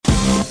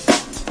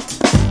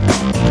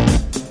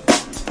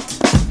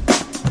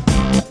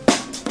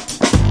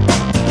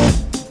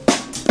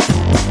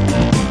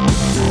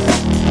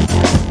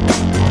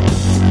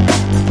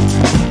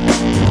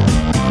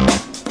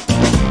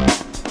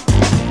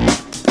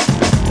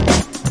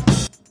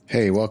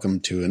Hey, welcome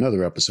to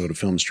another episode of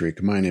Film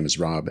Streak. My name is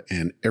Rob,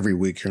 and every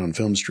week here on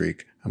Film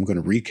Streak, I'm going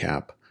to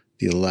recap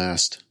the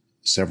last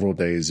several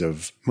days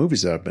of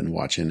movies that I've been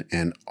watching,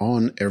 and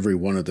on every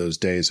one of those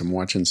days, I'm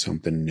watching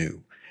something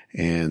new.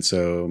 And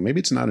so maybe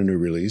it's not a new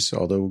release,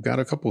 although we've got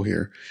a couple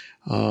here,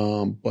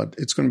 but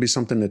it's going to be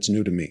something that's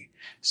new to me.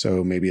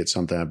 So maybe it's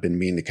something I've been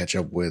meaning to catch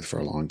up with for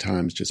a long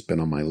time. It's just been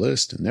on my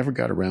list and never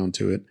got around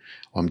to it.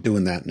 Well, I'm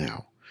doing that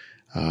now.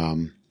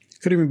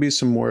 Could even be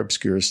some more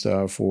obscure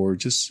stuff or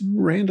just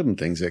random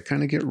things that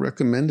kind of get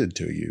recommended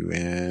to you.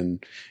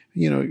 And,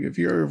 you know, if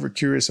you're ever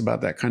curious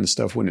about that kind of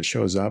stuff when it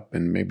shows up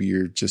and maybe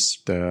you're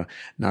just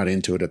not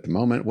into it at the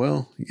moment,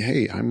 well,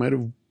 hey, I might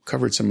have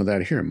covered some of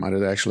that here. I might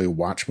have actually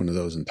watched one of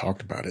those and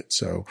talked about it.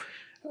 So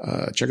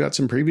check out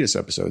some previous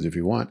episodes if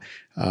you want.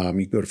 You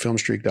can go to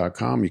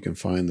filmstreak.com. You can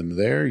find them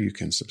there. You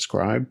can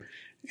subscribe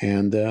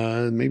and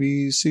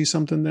maybe see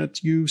something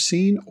that you've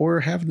seen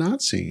or have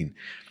not seen.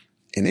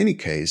 In any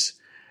case,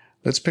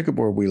 let's pick up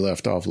where we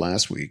left off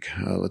last week.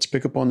 Let's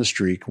pick up on the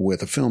streak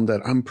with a film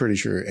that I'm pretty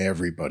sure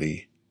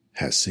everybody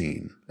has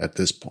seen at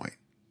this point,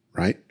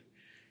 right?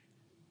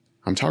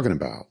 I'm talking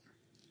about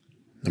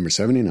number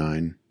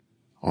 79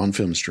 on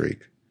Film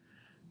Streak,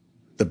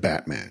 The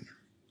Batman.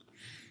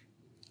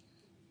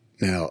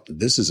 Now,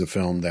 this is a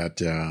film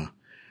that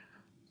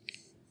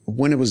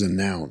when it was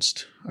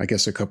announced, I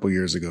guess a couple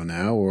years ago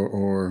now,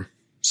 or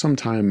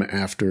sometime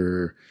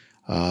after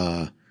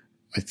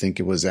I think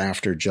it was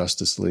after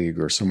Justice League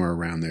or somewhere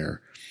around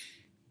there.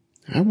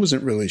 I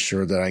wasn't really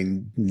sure that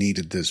I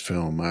needed this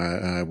film.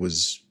 I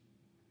was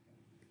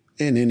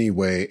in any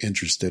way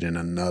interested in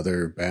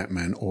another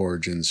Batman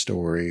origin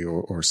story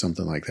or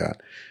something like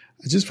that.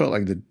 I just felt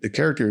like the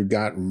character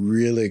got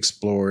really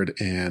explored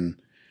and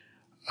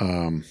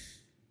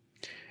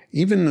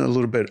even a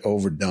little bit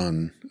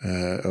overdone,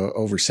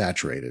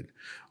 oversaturated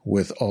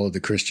with all of the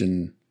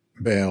Christian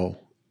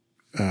Bale,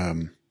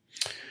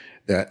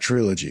 that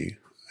trilogy.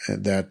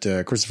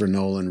 That Christopher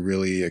Nolan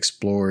really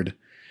explored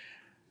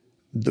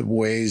the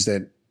ways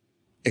that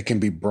it can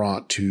be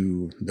brought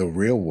to the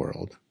real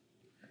world,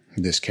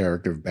 this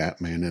character of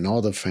Batman and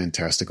all the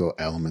fantastical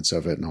elements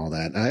of it and all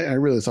that. I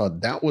really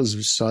thought that was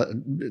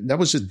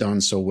just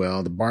done so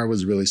well. The bar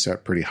was really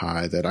set pretty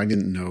high that I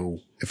didn't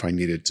know if I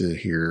needed to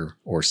hear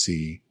or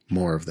see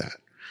more of that.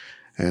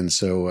 And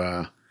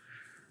so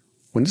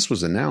when this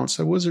was announced,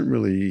 I wasn't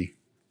really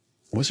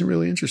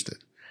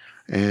interested.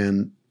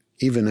 And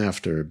even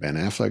after Ben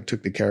Affleck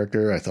took the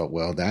character, I thought,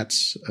 well,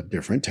 that's a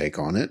different take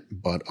on it,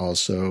 but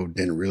also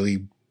didn't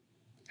really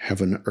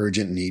have an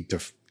urgent need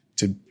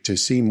to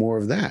see more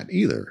of that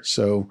either.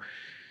 So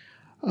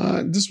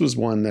this was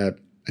one that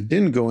I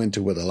didn't go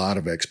into with a lot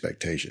of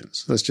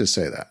expectations. Let's just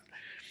say that.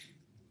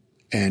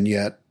 And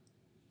yet,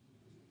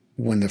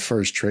 when the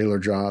first trailer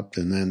dropped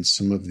and then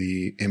some of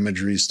the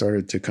imagery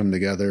started to come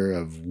together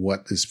of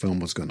what this film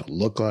was going to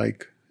look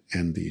like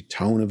and the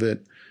tone of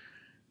it,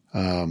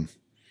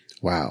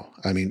 wow.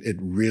 I mean, it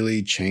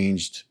really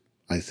changed,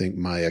 I think,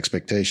 my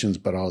expectations,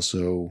 but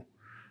also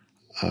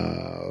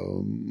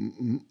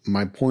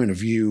my point of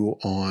view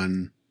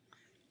on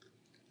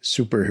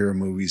superhero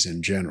movies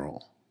in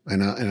general.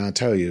 And I'll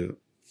tell you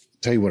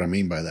what I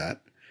mean by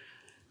that.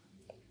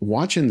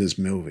 Watching this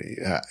movie,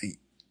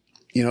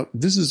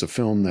 this is a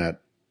film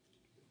that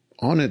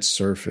on its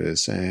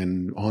surface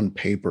and on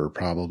paper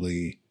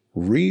probably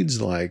reads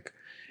like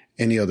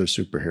any other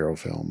superhero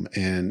film.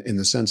 And in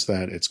the sense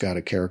that it's got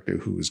a character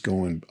who is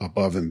going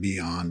above and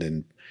beyond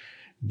and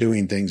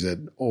doing things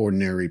that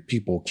ordinary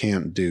people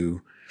can't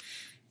do.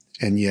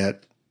 And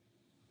yet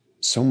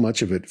so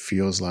much of it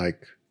feels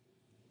like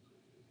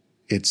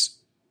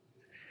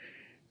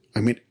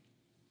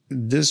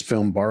this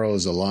film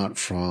borrows a lot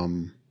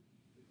from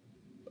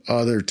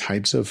other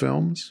types of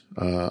films,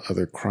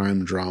 other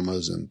crime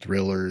dramas and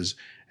thrillers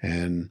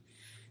and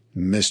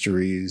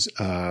mysteries,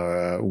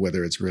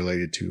 whether it's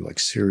related to like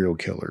serial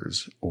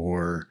killers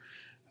or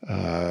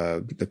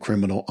the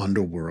criminal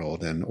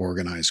underworld and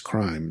organized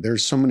crime.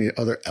 There's so many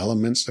other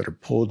elements that are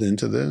pulled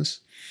into this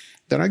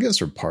that I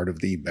guess are part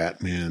of the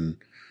Batman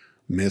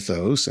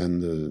mythos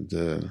and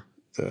the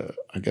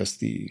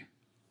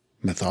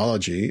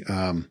mythology.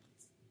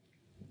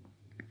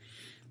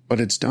 But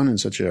it's done in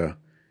such a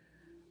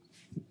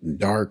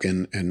dark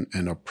and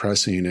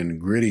oppressing and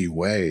gritty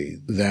way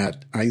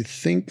that I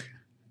think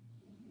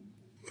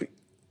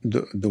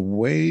the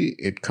way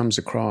it comes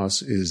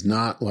across is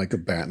not like a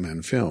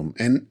Batman film.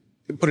 And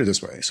put it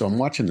this way. So I'm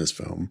watching this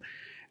film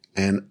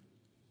and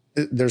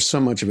there's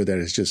so much of it that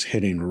is just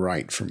hitting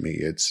right for me.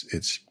 It's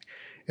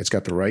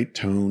got the right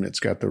tone. It's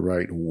got the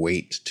right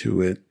weight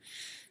to it.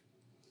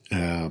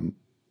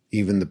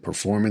 Even the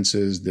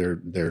performances, they're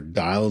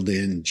dialed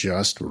in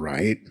just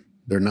right.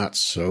 They're not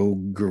so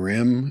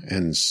grim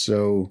and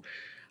so,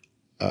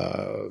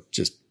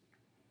 just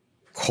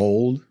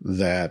cold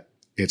that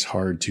it's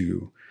hard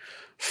to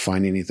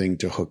find anything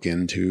to hook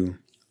into,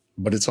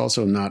 but it's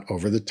also not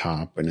over the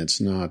top and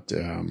it's not,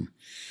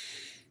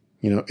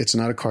 it's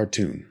not a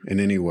cartoon in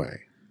any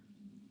way.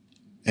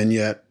 And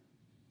yet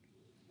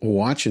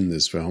watching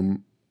this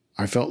film,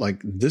 I felt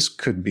like this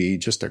could be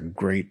just a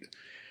great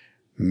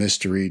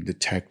mystery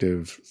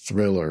detective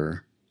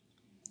thriller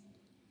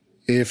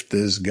if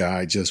this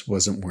guy just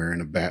wasn't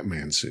wearing a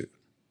Batman suit.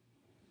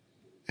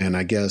 And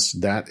I guess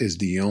that is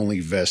the only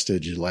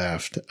vestige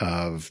left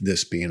of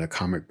this being a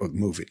comic book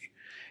movie.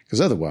 Because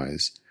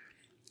otherwise,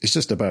 it's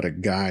just about a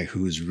guy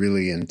who's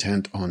really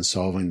intent on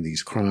solving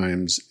these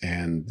crimes,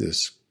 and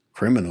this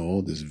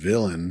criminal, this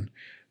villain,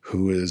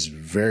 who is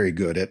very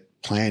good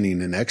at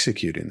planning and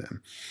executing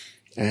them.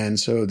 And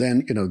so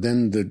then,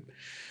 then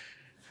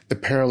the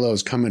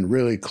parallels come in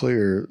really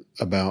clear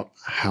about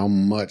how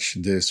much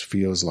this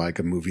feels like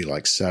a movie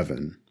like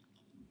Seven,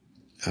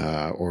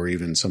 or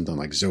even something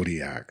like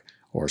Zodiac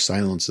or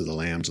Silence of the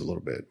Lambs a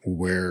little bit,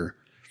 where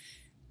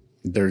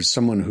there's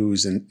someone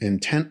who's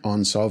intent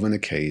on solving a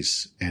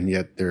case, and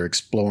yet they're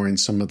exploring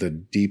some of the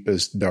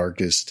deepest,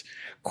 darkest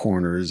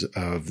corners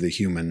of the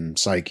human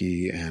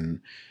psyche and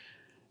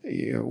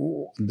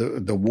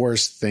the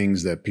worst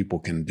things that people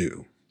can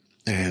do.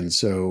 And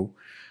so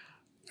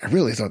I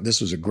really thought this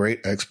was a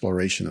great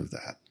exploration of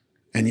that.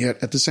 And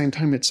yet at the same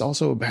time, it's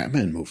also a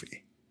Batman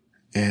movie.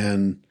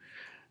 And,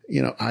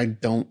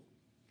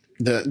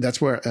 that's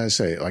where I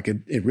say, like,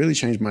 it really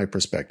changed my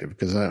perspective,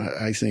 because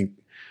I think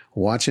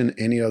watching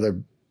any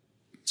other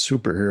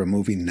superhero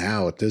movie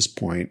now at this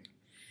point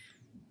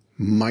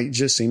might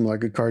just seem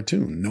like a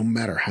cartoon, no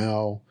matter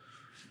how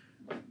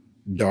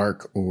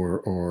dark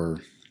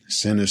or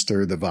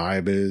sinister the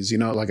vibe is.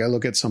 Like I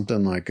look at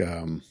something like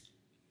you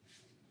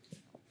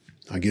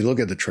look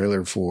at the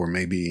trailer for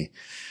maybe,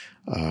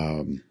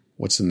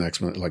 what's the next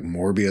one? Like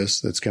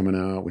Morbius that's coming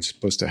out, which is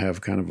supposed to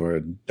have kind of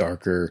a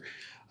darker,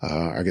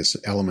 I guess,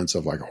 elements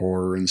of like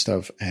horror and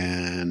stuff.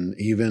 And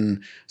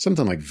even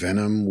something like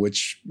Venom,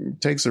 which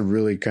takes a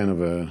really kind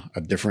of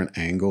a different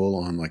angle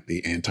on like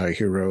the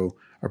anti-hero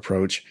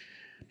approach.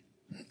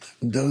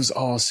 Those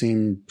all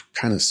seem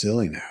kind of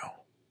silly now.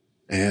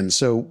 And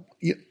so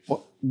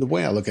the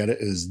way I look at it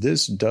is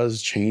this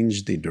does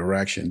change the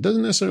direction. It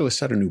doesn't necessarily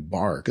set a new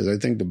bar, because I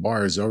think the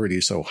bar is already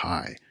so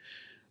high.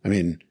 I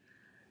mean,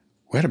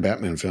 we had a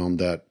Batman film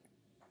that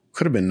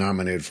could have been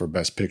nominated for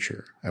Best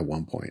Picture at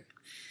one point.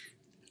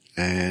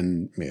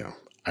 And,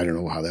 I don't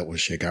know how that will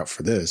shake out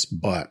for this,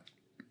 but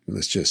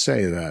let's just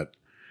say that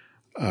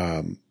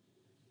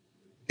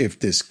if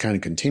this kind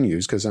of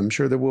continues, because I'm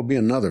sure there will be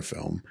another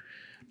film,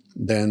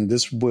 then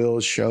this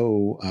will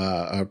show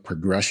a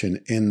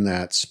progression in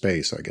that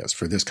space, I guess,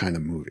 for this kind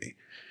of movie,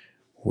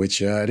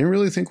 which I didn't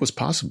really think was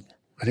possible.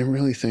 I didn't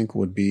really think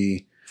would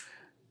be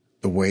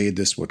the way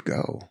this would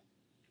go.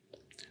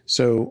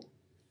 So,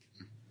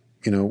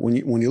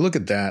 when you look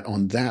at that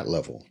on that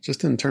level,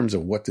 just in terms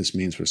of what this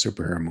means for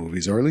superhero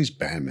movies, or at least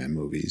Batman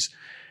movies,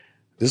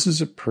 this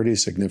is a pretty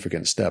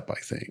significant step, I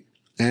think.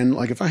 And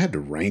like, if I had to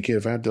rank it,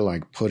 if I had to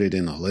like put it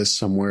in a list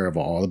somewhere of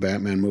all the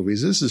Batman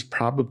movies, this is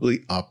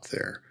probably up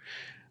there.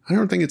 I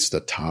don't think it's the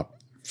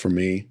top for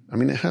me. I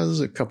mean, it has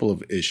a couple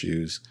of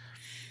issues.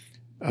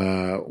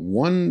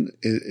 One,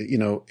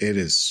 it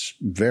is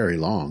very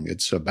long.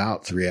 It's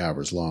about 3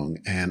 hours long.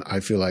 And I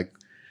feel like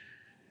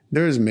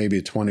there's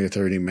maybe 20 or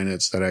 30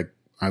 minutes that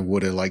I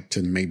would have liked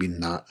to maybe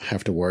not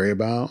have to worry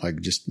about,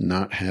 like just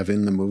not have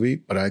in the movie,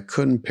 but I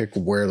couldn't pick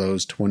where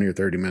those 20 or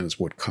 30 minutes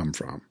would come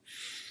from.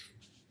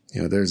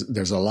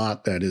 There's a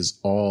lot that is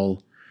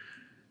all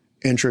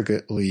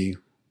intricately,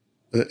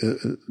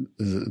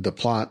 the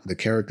plot, the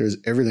characters,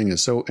 everything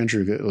is so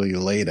intricately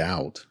laid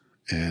out,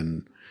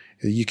 and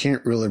you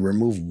can't really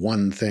remove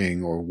one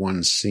thing or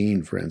one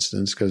scene, for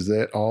instance, because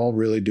they all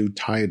really do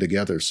tie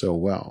together so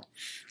well.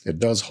 It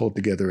does hold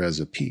together as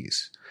a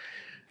piece.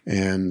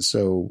 And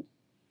so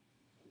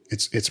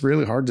it's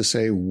really hard to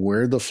say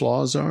where the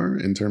flaws are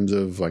in terms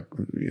of like,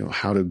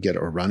 how to get a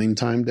running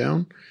time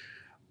down.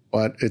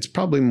 But it's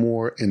probably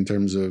more in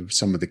terms of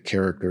some of the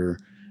character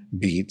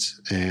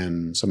beats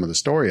and some of the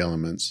story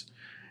elements.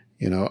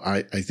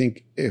 I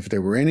think if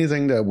there were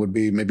anything that would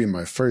be maybe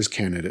my first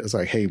candidate, it's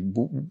like, hey,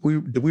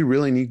 do we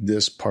really need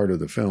this part of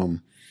the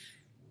film?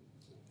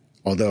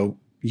 Although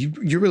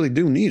you really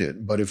do need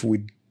it. But if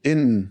we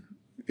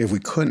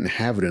couldn't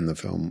have it in the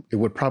film, it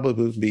would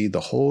probably be the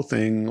whole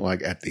thing,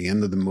 like at the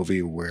end of the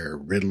movie where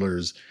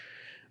Riddler's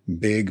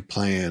big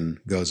plan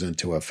goes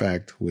into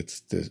effect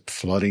with the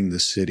flooding the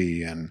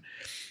city and,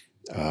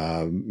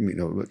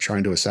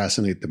 trying to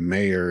assassinate the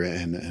mayor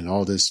and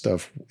all this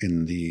stuff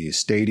in the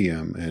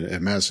stadium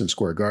at Madison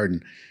Square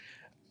Garden.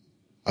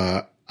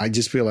 I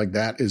just feel like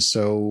that is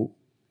so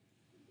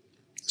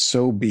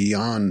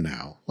beyond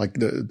now. Like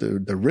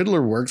the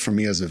Riddler worked for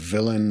me as a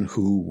villain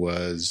who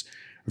was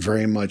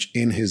very much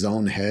in his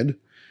own head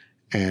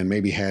and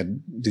maybe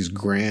had these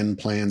grand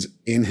plans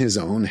in his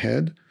own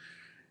head,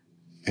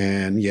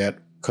 and yet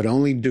could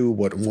only do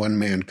what one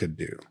man could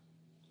do,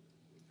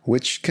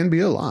 which can be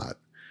a lot.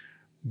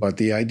 But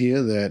the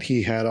idea that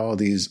he had all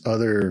these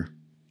other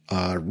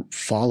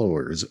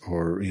followers,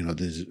 or,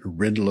 these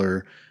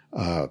Riddler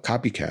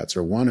copycats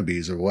or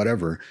wannabes or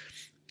whatever,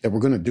 that were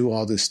going to do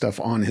all this stuff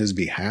on his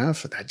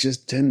behalf, that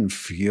just didn't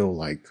feel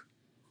like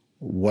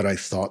what I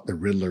thought the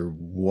Riddler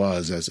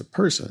was as a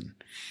person.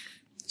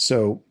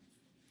 So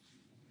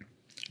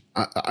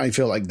I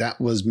feel like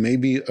that was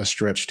maybe a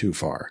stretch too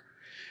far.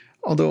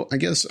 Although I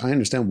guess I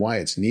understand why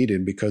it's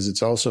needed, because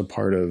it's also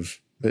part of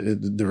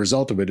the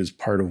result of it is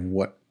part of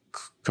what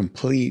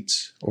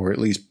completes or at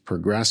least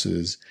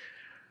progresses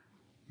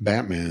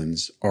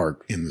Batman's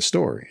arc in the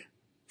story,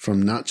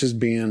 from not just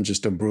being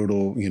just a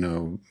brutal,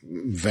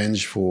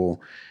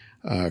 vengeful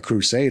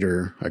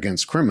crusader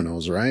against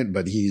criminals, right?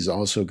 But he's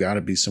also got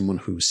to be someone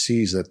who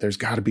sees that there's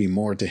got to be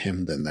more to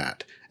him than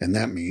that. And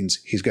that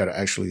means he's got to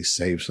actually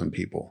save some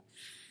people.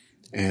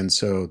 And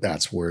so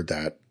that's where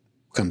that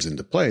comes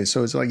into play.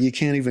 So it's like you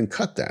can't even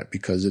cut that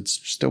because it's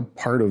still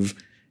part of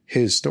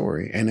his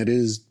story, and it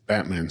is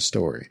Batman's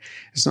story.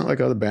 It's not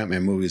like other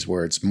Batman movies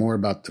where it's more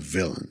about the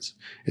villains.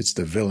 It's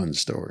the villain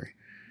story.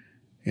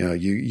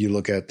 You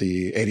look at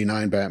the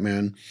 89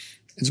 Batman,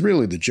 it's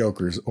really the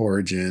Joker's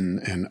origin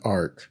and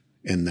arc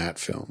in that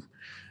film.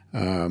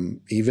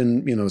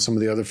 Even, some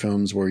of the other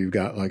films where you've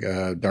got like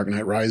Dark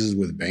Knight Rises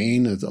with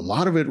Bane, a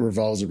lot of it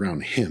revolves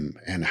around him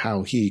and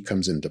how he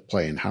comes into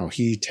play and how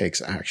he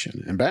takes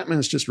action. And Batman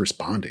is just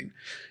responding.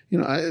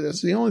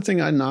 That's the only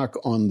thing I knock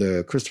on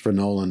the Christopher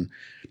Nolan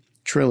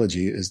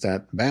trilogy, is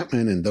that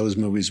Batman in those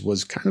movies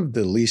was kind of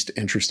the least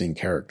interesting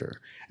character.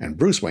 And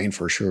Bruce Wayne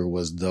for sure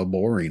was the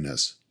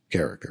boringest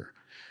character.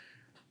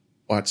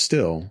 But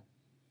still,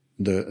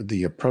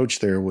 the approach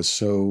there was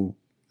so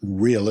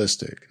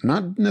realistic,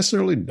 not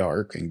necessarily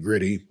dark and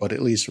gritty, but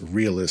at least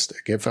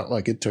realistic. It felt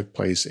like it took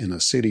place in a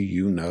city,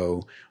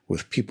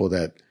 with people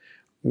that,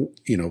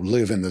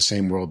 live in the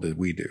same world that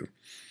we do.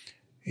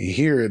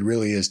 Here, it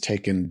really is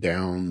taken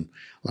down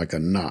like a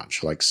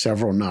notch, like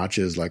several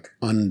notches, like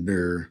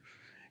under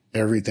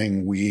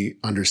everything we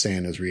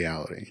understand as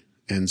reality.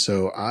 And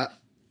so I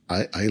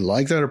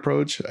like that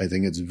approach. I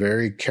think it's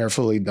very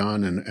carefully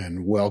done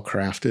and well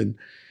crafted,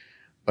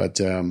 but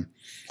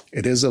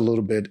it is a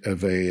little bit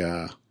of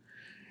a,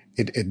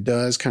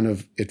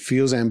 it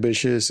feels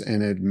ambitious,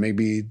 and it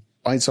maybe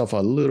bites off a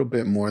little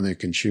bit more than it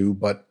can chew,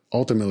 but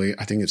ultimately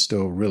I think it's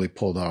still really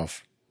pulled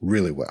off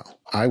really well.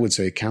 I would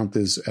say count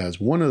this as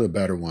one of the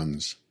better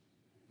ones,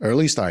 or at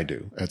least I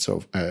do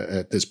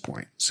at this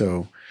point.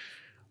 So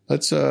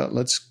let's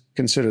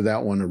consider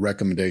that one a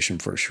recommendation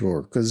for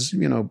sure. Because,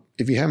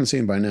 if you haven't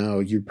seen it by now,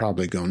 you're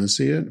probably going to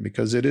see it,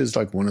 because it is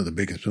like one of the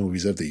biggest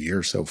movies of the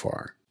year so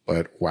far.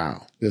 But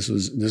wow, this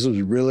was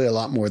really a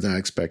lot more than I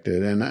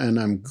expected. And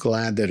I'm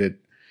glad that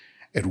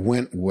it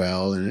went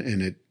well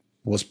and it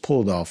was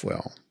pulled off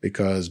well,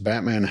 because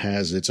Batman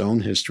has its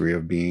own history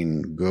of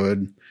being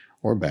good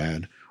or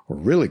bad, or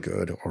really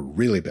good or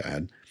really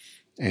bad.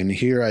 And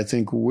here I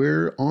think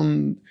we're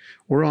on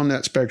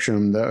that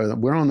spectrum.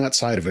 We're on that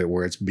side of it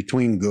where it's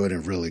between good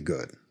and really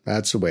good.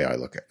 That's the way I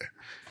look at it.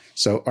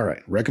 So, all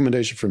right,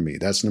 recommendation for me.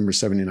 That's number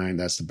 79.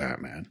 That's the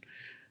Batman.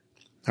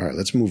 All right,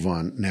 let's move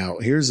on. Now,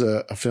 here's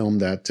a film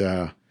that,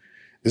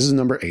 this is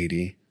number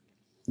 80.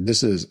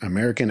 This is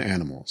American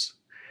Animals.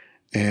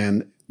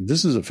 And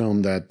this is a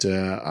film that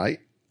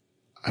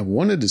I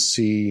wanted to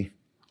see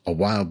a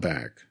while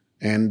back.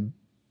 And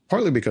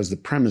partly because the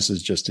premise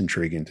is just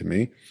intriguing to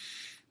me,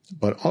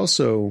 but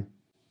also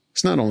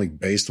it's not only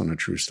based on a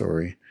true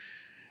story,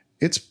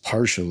 it's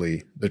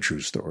partially the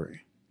true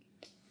story.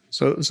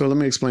 So let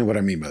me explain what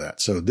I mean by that.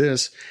 So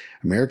this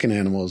American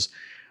Animals,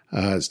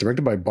 it's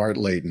directed by Bart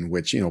Layton,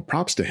 which,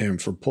 props to him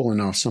for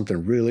pulling off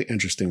something really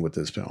interesting with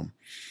this film.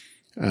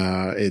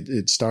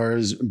 It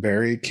stars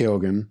Barry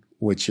Keoghan,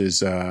 which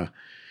is, if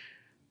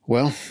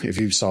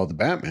you saw The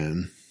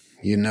Batman,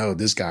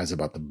 this guy's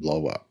about to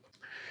blow up.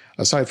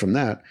 Aside from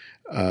that,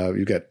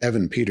 you've got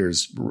Evan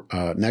Peters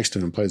next to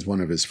him, plays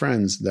one of his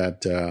friends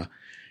that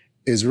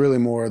is really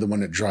more the one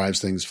that drives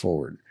things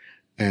forward.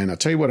 And I'll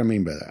tell you what I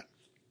mean by that.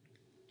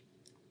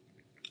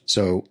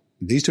 So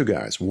these two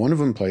guys, one of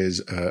them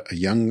plays a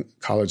young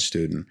college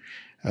student.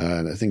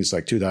 I think it's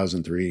like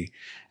 2003.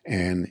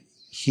 And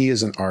he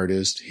is an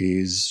artist.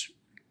 He's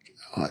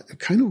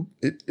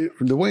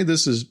the way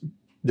this is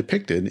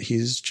depicted,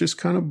 he's just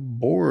kind of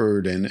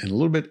bored and a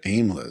little bit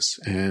aimless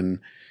and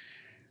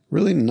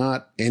really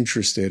not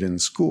interested in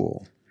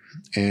school.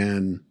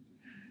 And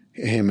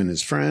him and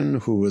his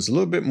friend, who is a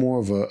little bit more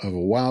of a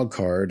wild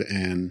card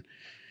and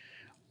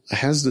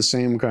has the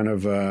same kind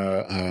of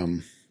a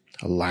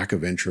lack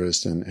of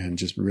interest and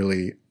just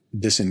really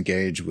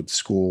disengaged with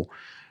school.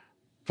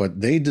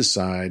 But they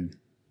decide,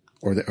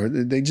 or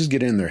they just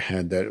get in their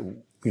head that,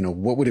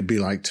 what would it be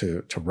like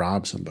to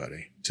rob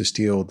somebody, to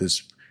steal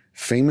this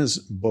famous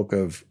book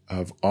of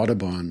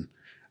Audubon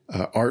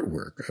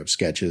artwork, of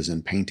sketches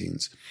and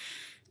paintings.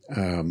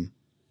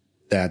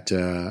 That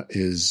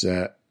is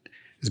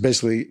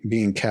basically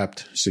being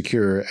kept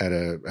secure at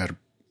a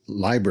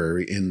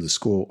library on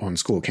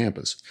school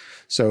campus.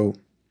 So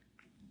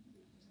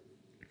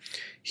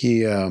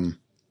he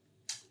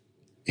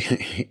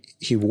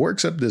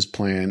works up this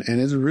plan, and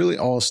it really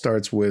all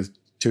starts with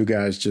two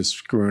guys just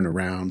screwing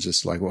around,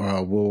 just like,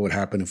 well, what would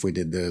happen if we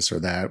did this or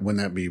that?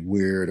 Wouldn't that be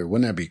weird, or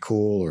wouldn't that be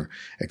cool or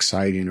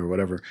exciting or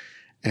whatever?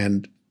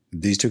 And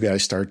these two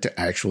guys start to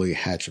actually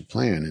hatch a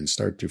plan and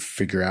start to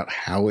figure out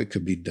how it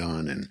could be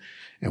done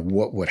and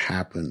what would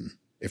happen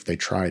if they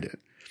tried it.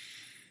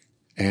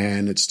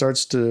 And it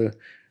starts to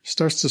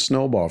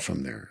snowball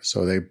from there.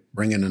 So they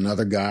bring in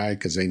another guy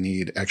because they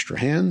need extra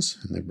hands,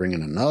 and they bring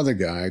in another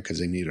guy because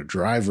they need a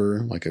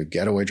driver, like a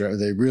getaway driver.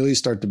 They really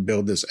start to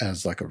build this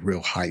as like a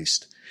real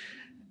heist.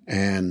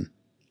 And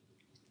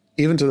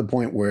even to the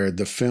point where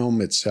the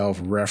film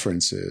itself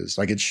references,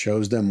 like it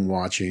shows them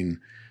watching,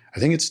 I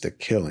think it's The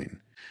Killing,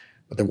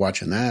 but they're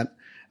watching that.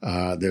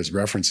 There's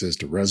references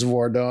to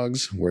Reservoir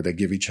Dogs where they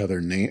give each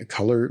other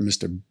color,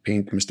 Mr.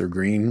 Pink, Mr.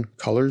 Green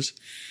colors.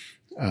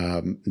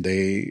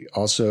 They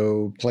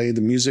also play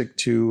the music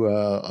to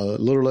A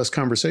Little Less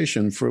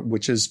Conversation,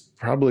 which is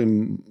probably,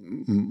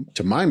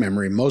 to my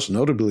memory, most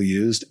notably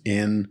used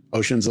in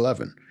Ocean's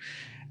 11.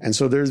 And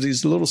so there's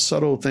these little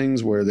subtle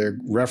things where they're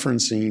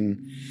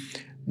referencing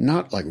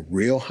not like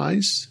real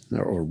heists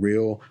or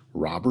real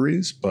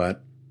robberies,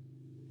 but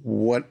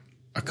what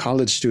a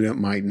college student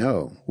might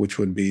know, which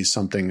would be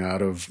something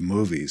out of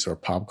movies or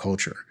pop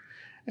culture.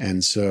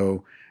 And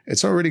so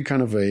it's already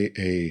kind of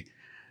a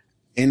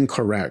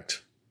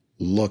incorrect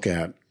look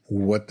at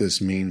what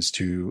this means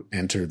to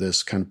enter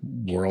this kind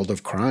of world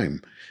of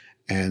crime.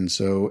 And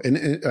so,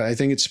 and I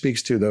think it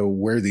speaks to, though,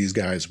 where these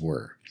guys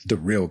were, the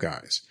real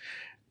guys.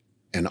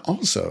 And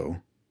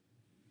also,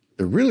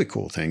 the really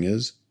cool thing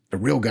is the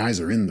real guys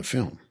are in the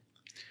film.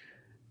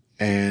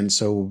 And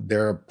so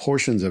there are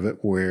portions of it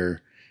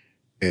where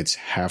it's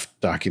half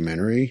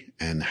documentary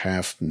and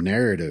half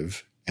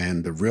narrative,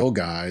 and the real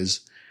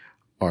guys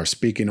are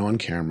speaking on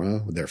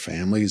camera. Their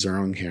families are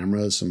on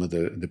camera. Some of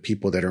the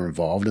people that are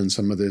involved in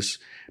some of these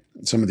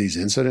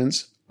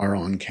incidents are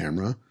on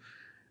camera.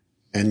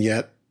 And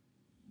yet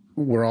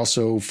we're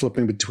also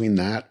flipping between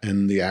that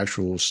and the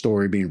actual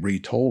story being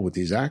retold with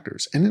these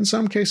actors. And in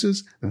some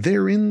cases,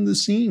 they're in the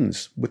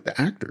scenes with the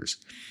actors,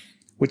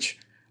 which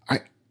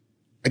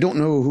I don't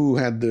know who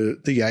had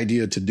the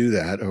idea to do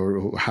that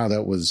or how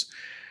that was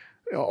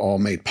all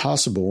made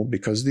possible,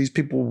 because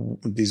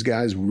these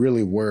guys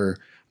really were,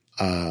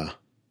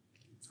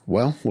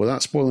 well,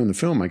 without spoiling the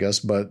film, I guess,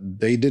 but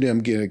they did end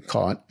up getting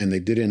caught and they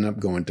did end up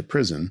going to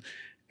prison,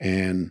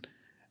 and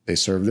they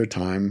served their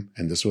time.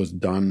 And this was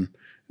done,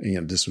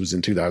 this was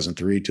in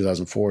 2003,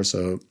 2004.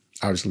 So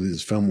obviously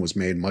this film was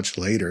made much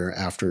later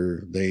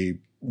after they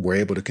were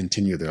able to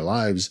continue their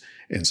lives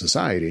in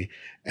society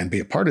and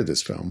be a part of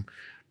this film.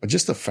 But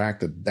just the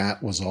fact that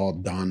that was all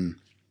done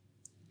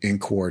in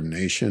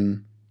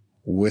coordination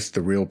with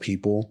the real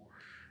people,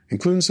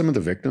 including some of the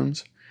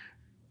victims,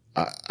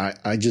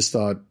 I just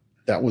thought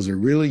that was a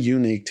really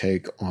unique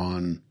take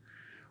on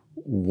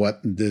what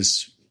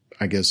this,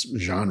 I guess,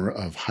 genre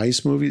of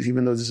heist movies,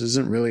 even though this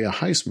isn't really a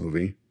heist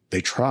movie,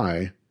 they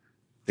try,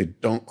 they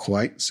don't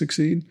quite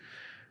succeed.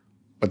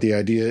 But the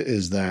idea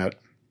is that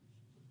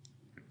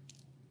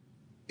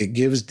it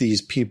gives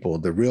these people,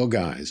 the real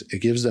guys, it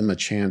gives them a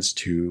chance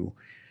to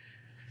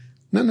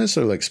not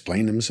necessarily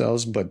explain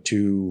themselves, but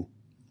to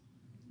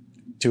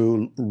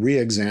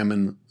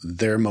re-examine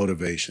their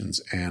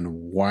motivations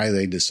and why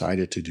they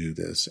decided to do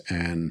this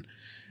and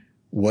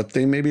what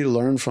they maybe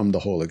learned from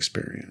the whole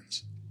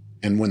experience.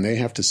 And when they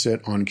have to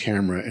sit on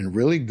camera and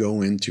really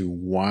go into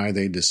why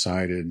they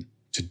decided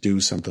to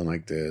do something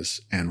like this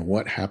and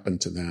what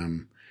happened to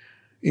them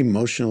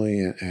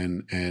emotionally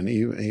and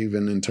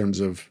even in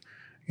terms of,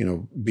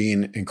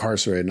 being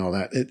incarcerated and all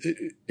that,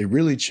 it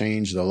really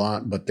changed a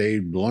lot. But they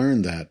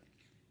learned that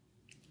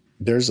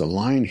there's a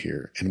line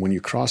here. And when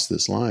you cross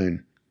this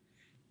line,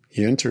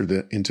 you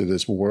enter into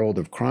this world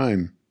of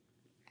crime,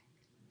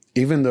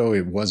 even though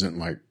it wasn't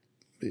like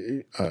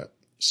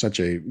such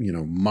a,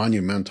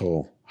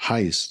 monumental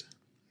heist.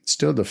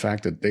 Still the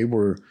fact that they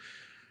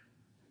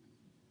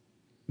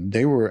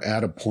were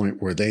at a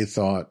point where they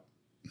thought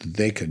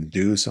they could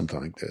do something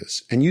like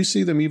this. And you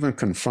see them even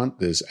confront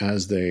this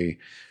as they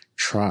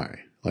try.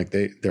 Like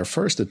their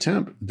first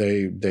attempt,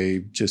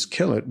 they just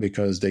kill it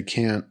because they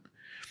can't,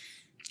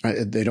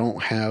 they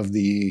don't have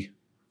the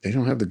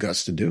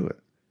guts to do it.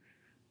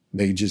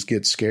 They just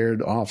get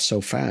scared off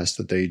so fast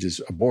that they just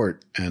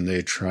abort and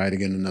they try it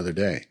again another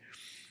day.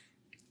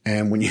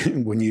 And when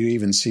you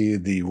even see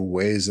the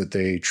ways that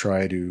they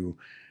try to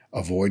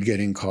avoid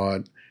getting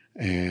caught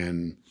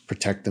and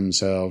protect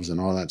themselves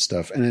and all that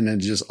stuff, and then it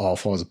just all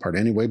falls apart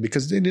anyway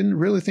because they didn't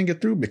really think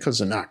it through because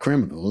they're not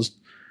criminals.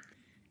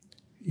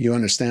 You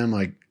understand,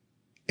 like,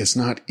 it's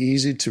not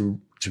easy to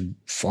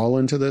fall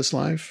into this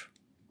life,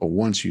 but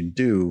once you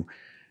do,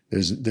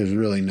 there's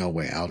really no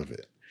way out of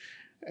it.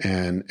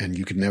 And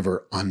you could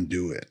never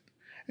undo it.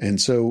 And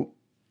so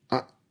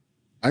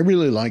I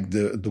really like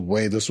the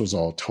way this was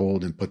all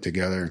told and put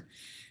together.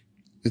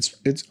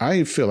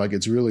 I feel like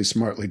it's really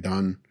smartly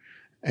done.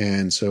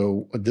 And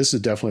so this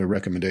is definitely a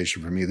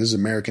recommendation for me. This is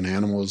American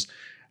Animals.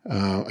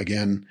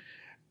 Again,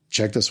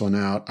 check this one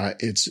out.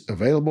 It's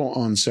available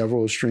on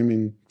several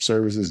streaming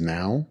services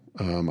now.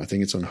 I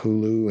think it's on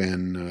Hulu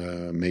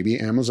and maybe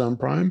Amazon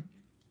Prime.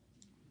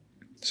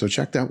 So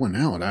check that one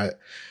out.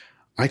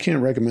 I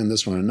can't recommend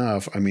this one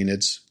enough. I mean,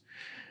 it's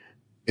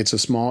It's a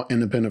small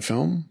independent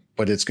film,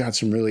 but it's got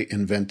some really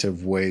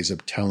inventive ways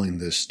of telling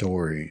this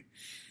story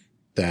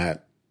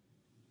that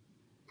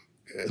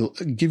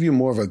give you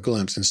more of a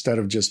glimpse instead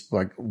of just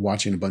like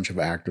watching a bunch of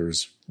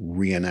actors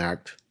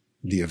reenact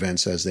the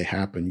events as they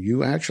happen.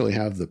 You actually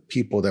have the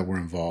people that were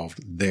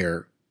involved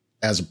there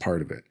as a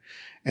part of it.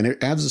 And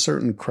it adds a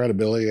certain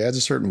credibility, adds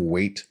a certain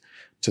weight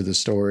to the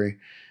story,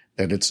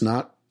 that it's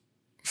not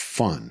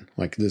fun.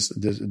 Like this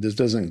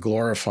doesn't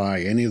glorify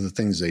any of the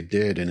things they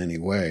did in any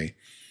way.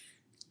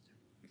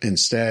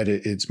 Instead,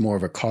 it's more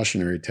of a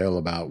cautionary tale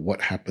about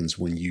what happens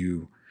when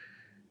you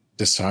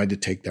decide to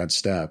take that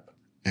step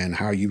and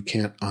how you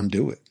can't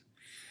undo it.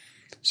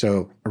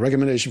 So a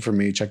recommendation for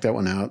me, check that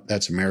one out.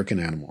 That's American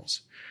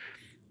Animals.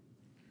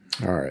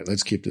 All right,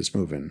 let's keep this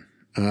moving.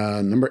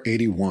 Number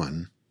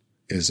 81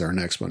 is our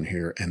next one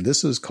here. And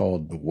this is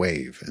called The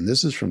Wave. And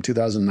this is from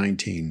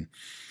 2019.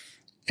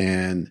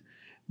 And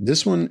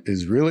this one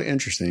is really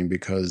interesting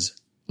because,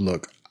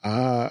 look,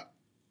 I'll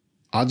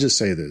just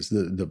say this.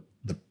 The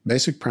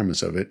basic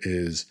premise of it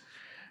is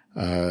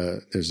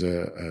there's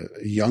a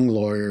young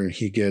lawyer.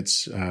 He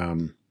gets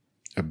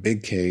a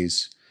big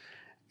case,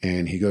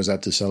 and he goes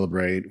out to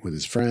celebrate with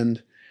his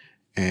friend,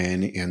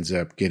 and he ends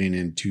up getting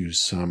into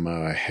some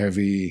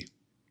heavy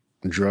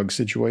drug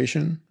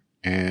situation,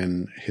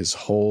 and his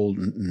whole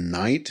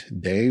night,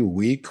 day,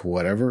 week,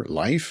 whatever,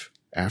 life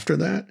after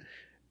that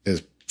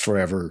is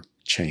forever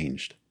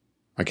changed.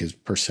 Like his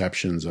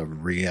perceptions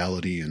of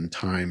reality and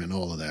time and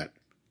all of that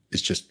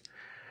is just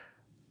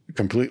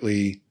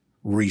completely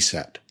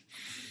reset.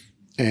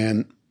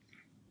 And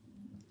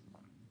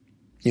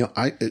you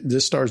know,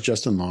 this stars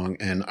Justin Long,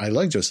 and I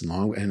like Justin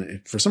Long,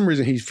 and for some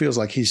reason he feels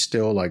like he's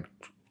still like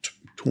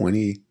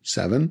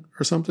 27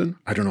 or something.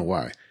 I don't know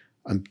why.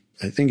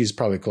 I think he's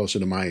probably closer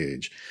to my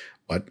age,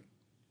 but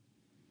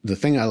the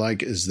thing I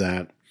like is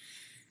that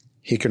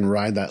he can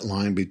ride that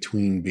line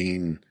between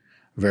being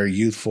very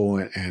youthful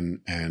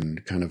and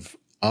kind of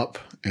up,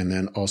 and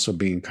then also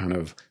being kind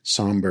of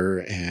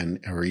somber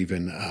or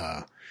even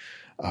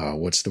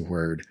what's the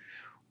word,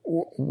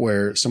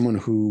 where someone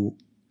who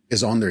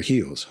is on their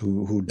heels,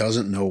 who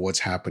doesn't know what's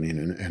happening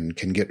and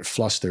can get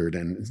flustered.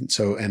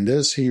 And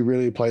this, he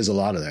really plays a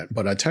lot of that.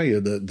 But I tell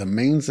you, the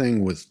main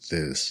thing with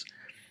this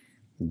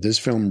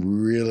film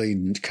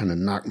really kind of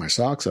knocked my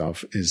socks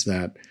off is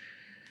that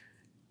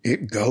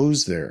it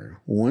goes there.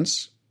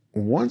 Once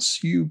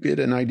you get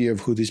an idea of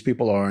who these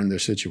people are and their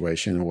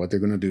situation and what they're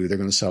going to do, they're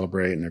going to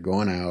celebrate and they're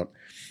going out.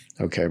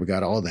 Okay, we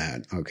got all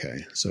that.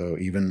 Okay. So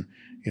even,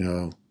 you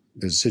know,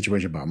 there's a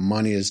situation about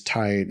money is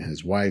tight. And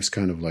his wife's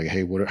kind of like,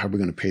 hey, how are we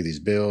going to pay these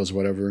bills,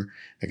 whatever?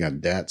 They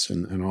got debts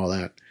and all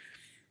that.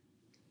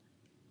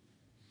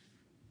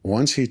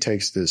 Once he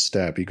takes this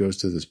step, he goes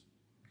to this,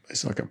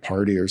 it's like a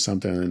party or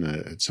something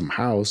at some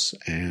house,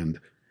 and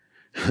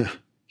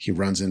he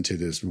runs into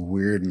this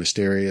weird,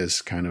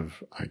 mysterious kind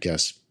of, I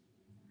guess,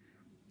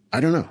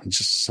 I don't know,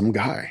 just some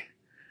guy.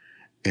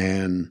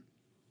 And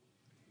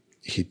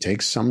he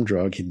takes some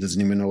drug. He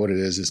doesn't even know what it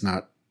is. It's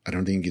not, I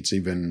don't think it's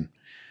even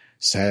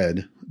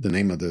said the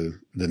name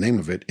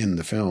of it in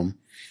the film.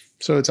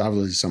 So it's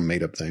obviously some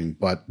made up thing,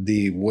 but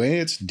the way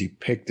it's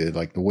depicted,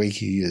 like the way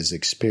he is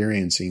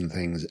experiencing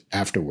things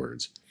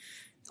afterwards,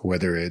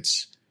 whether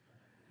it's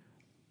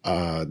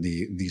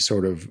the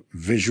sort of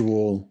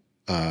visual,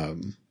 I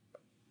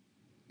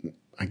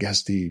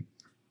guess the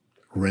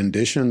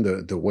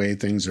rendition, the way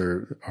things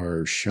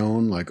are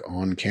shown like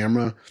on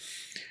camera.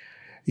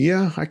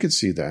 Yeah, I could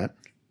see that.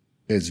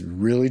 It's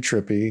really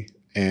trippy.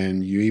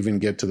 And you even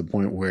get to the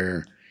point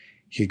where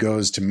he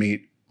goes to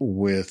meet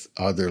with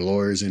other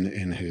lawyers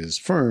in his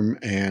firm,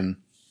 and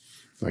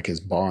like his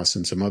boss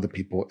and some other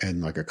people in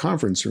like a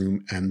conference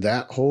room. And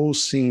that whole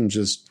scene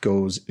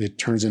it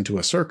turns into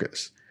a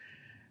circus,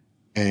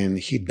 and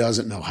he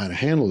doesn't know how to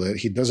handle it.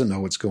 He doesn't know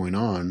what's going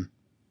on.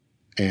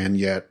 And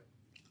yet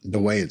the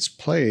way it's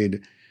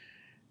played,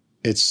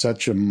 it's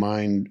such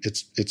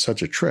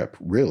a trip,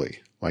 really,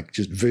 like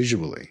just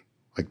visually,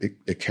 like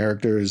the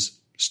characters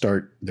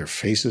their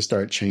faces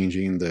start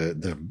changing,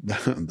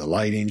 the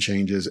lighting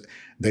changes,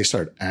 they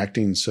start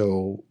acting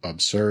so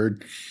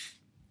absurd.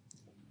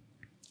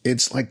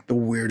 It's like the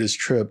weirdest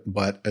trip,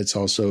 but it's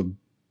also,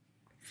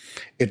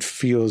 it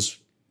feels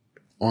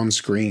on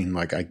screen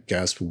like, I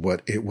guess,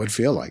 what it would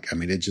feel like. I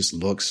mean, it just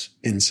looks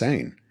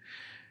insane.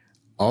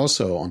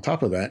 Also, on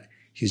top of that,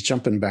 he's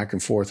jumping back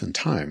and forth in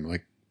time.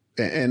 Like,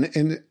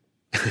 and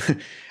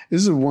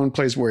this is one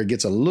place where it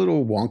gets a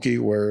little wonky,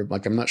 where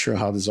like, I'm not sure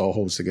how this all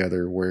holds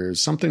together, where it's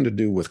something to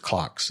do with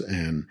clocks,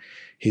 and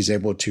he's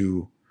able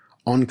to,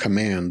 on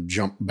command,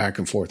 jump back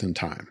and forth in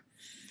time.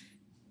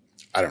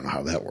 I don't know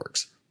how that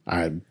works.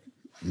 That's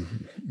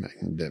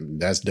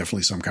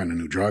definitely some kind of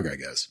new drug, I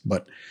guess.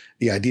 But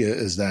the idea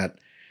is that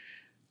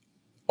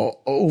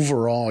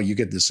overall, you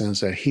get the sense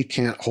that he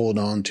can't hold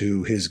on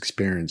to his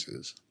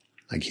experiences.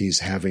 Like he's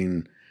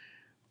having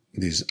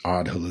these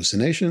odd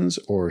hallucinations,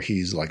 or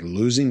he's like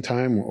losing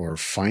time, or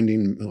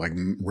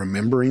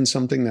remembering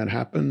something that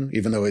happened,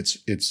 even though it's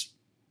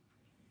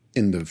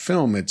in the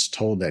film, it's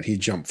told that he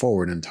jumped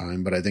forward in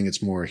time. But I think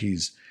it's more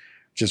he's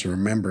just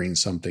remembering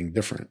something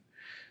different.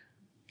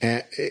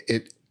 And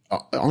it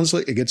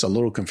honestly, it gets a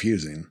little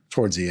confusing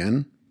towards the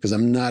end because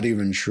I'm not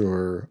even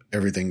sure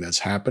everything that's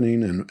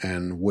happening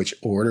and which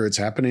order it's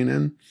happening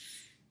in.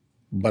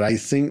 But I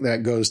think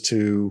that goes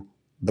to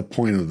the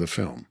point of the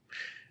film,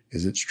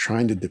 is it's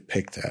trying to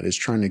depict that. It's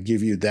trying to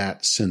give you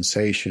that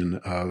sensation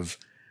of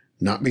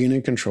not being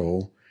in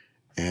control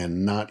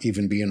and not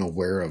even being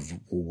aware of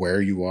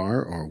where you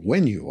are or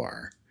when you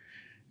are.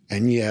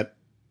 And yet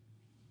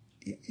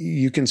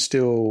you can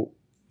still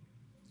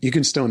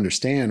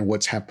understand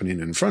what's happening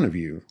in front of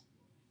you.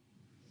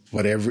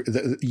 Whatever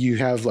you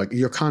have, like,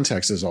 your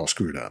context is all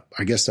screwed up.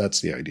 I guess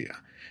that's the idea.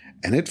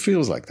 And it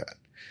feels like that.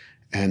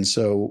 And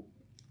so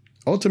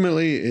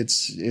ultimately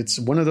it's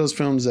one of those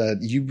films that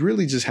you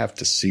really just have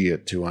to see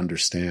it to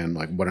understand,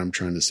 like, what I'm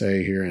trying to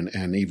say here.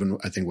 And even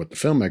I think what the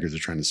filmmakers are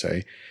trying to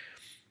say.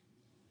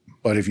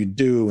 But if you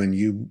do, and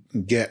you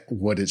get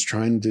what it's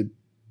trying to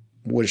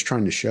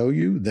show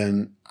you,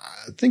 then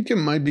I think it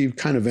might be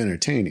kind of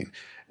entertaining.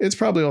 It's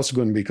probably also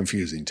going to be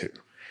confusing too.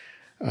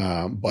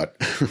 But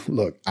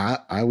look,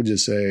 I would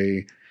just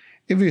say,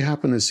 if you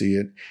happen to see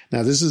it,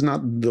 now this is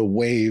not The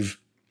Wave,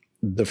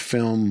 the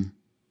film,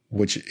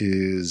 which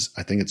is,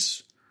 I think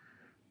is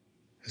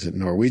it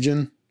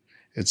Norwegian?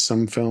 It's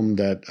some film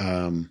that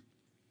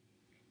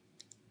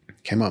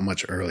came out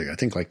much earlier, I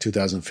think like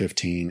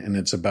 2015. And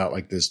it's about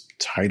like this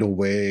tidal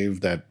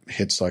wave that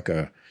hits like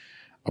a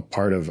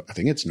part of, I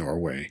think it's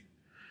Norway,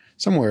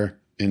 somewhere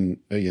in,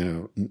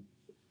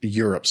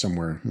 Europe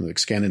somewhere, like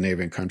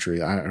Scandinavian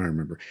country. I don't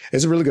remember.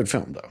 It's a really good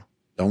film though.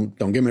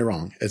 Don't get me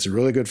wrong. It's a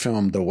really good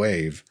film, The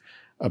Wave,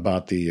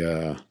 about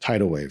the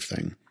tidal wave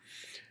thing.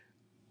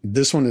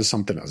 This one is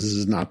something else. This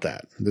is not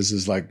that. This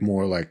is like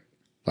more like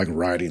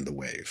riding the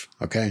wave.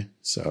 Okay.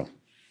 So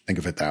think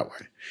of it that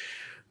way.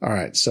 All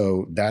right.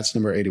 So that's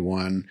number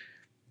 81.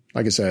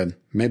 Like I said,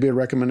 maybe a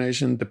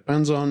recommendation.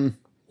 Depends on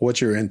what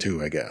you're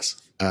into, I guess.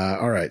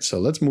 All right. So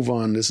let's move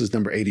on. This is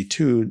number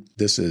 82.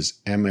 This is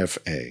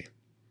MFA.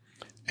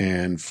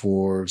 And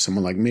for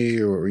someone like me,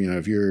 or,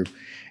 if you're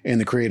in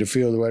the creative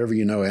field or whatever,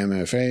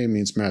 MFA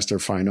means Master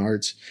of Fine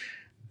Arts.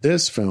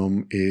 This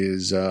film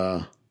is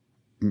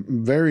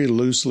very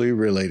loosely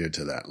related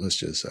to that, let's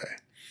just say.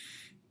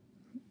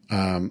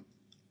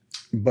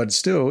 But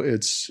still,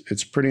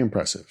 it's pretty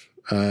impressive.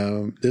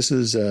 This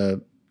is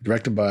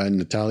directed by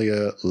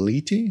Natalia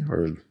Leighty,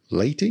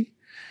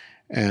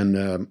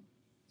 and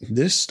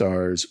this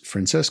stars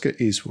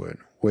Francesca Eastwood,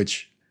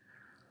 which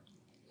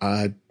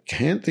I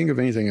can't think of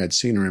anything I'd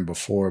seen her in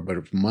before,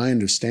 but from my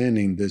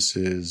understanding, this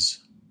is,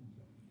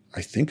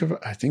 I think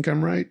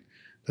I'm right,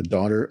 the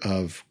daughter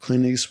of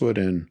Clint Eastwood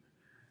and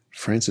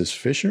Frances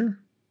Fisher.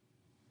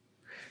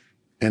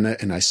 And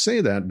I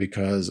say that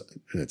because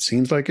it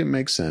seems like it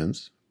makes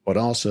sense, but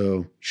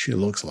also she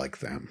looks like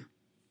them.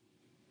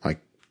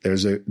 Like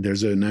there's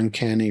an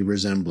uncanny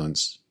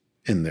resemblance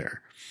in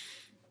there.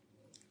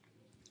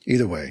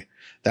 Either way,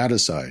 that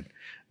aside,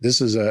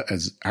 this is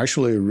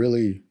actually a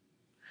really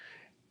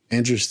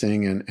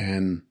interesting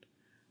and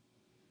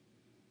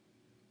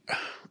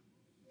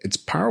it's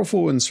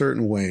powerful in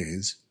certain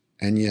ways,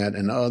 and yet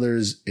in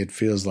others it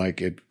feels like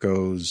it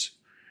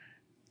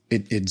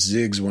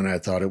zigs when I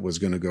thought it was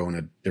going to go in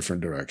a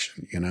different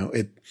direction.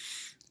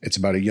 It's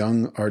about a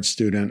young art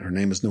student. Her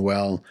name is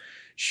Noelle.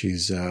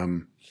 She's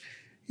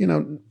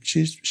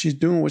she's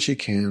doing what she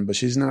can, but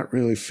she's not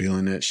really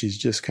feeling it. She's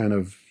just kind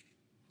of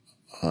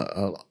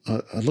a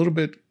little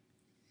bit.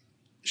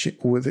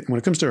 When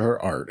it comes to her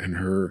art and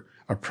her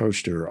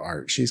approach to her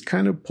art, she's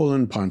kind of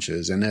pulling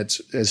punches, and it's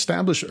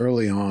established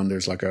early on.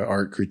 There's like an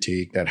art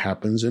critique that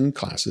happens in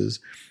classes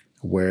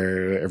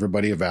where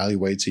everybody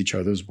evaluates each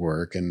other's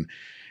work, and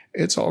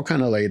it's all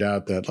kind of laid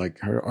out that like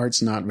her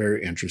art's not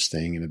very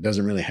interesting and it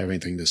doesn't really have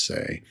anything to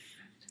say.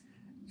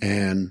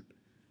 And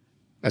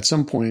at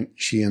some point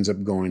she ends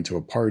up going to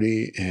a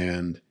party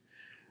and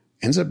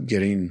ends up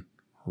getting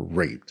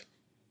raped.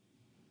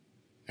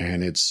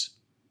 And it's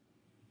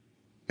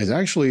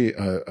actually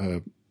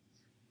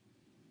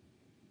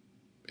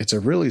it's a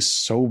really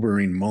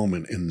sobering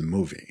moment in the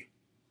movie,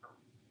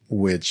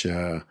 which,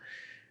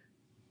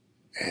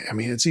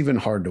 it's even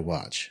hard to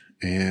watch.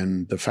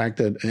 And the fact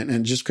that,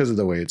 and just because of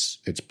the way it's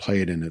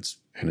played and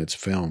it's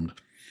filmed,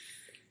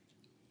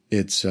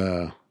 it's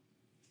one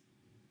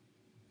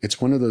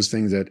of those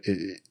things that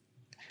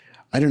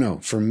I don't know.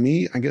 For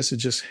me, I guess it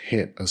just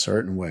hit a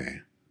certain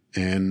way,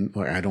 and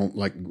like I don't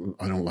like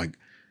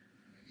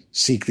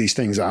seek these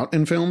things out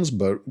in films,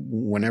 but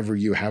whenever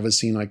you have a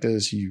scene like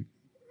this,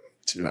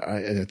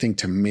 I think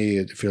to me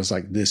it feels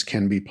like this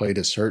can be played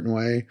a certain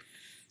way,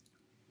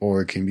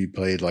 or it can be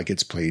played like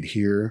it's played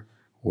here,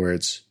 where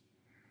it's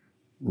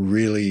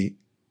really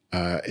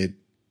it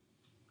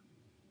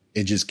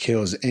just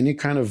kills any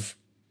kind of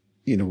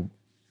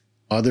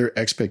other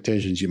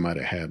expectations you might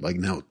have had. Like,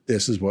 no,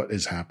 this is what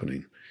is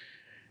happening.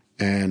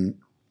 And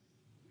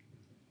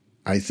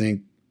I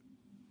think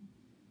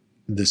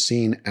the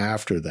scene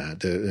after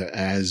that,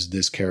 as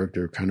this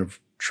character kind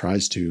of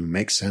tries to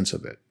make sense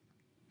of it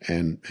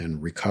and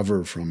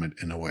recover from it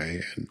in a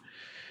way,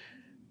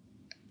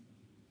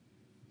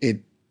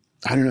 it,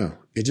 I don't know,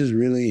 it just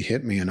really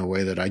hit me in a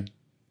way that I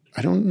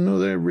don't know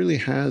that it really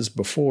has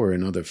before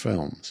in other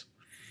films.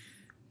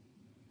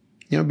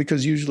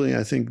 Because usually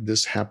I think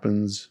this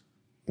happens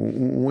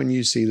when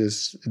you see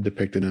this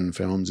depicted in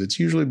films. It's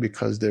usually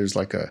because there's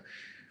like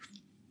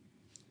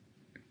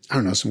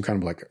some kind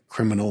of like a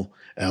criminal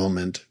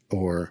element,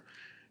 or,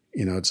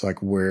 it's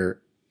like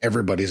where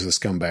everybody's a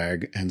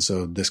scumbag. And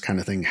so this kind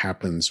of thing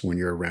happens when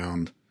you're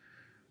around,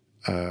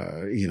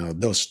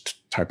 those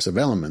types of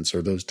elements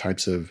or those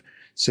types of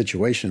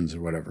situations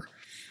or whatever.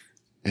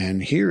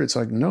 And here it's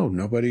like, no,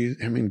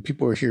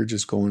 people are here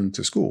just going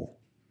to school.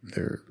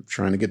 They're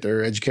trying to get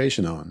their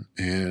education on.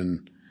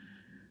 And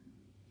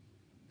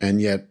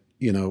yet,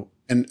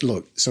 and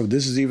look, so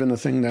this is even a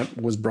thing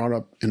that was brought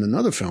up in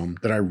another film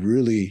that I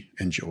really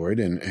enjoyed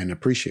and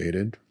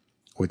appreciated,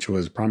 which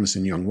was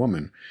Promising Young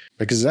Woman,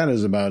 because that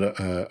is about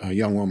a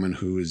young woman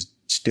who is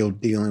still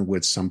dealing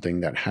with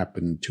something that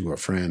happened to a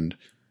friend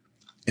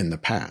in the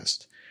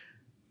past.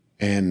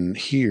 And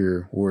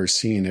here we're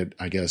seeing it,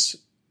 I guess,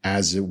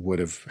 as it would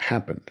have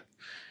happened.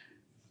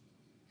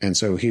 And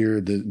so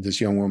here,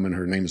 this young woman,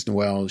 her name is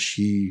Noelle,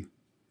 she,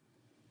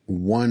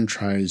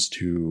 tries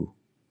to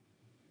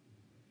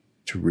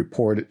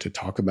report it, to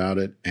talk about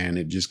it, and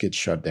it just gets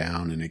shut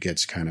down, and it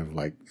gets kind of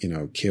like,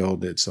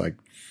 killed. It's like,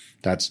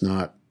 that's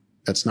not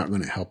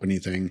going to help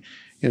anything.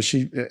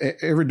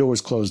 Every door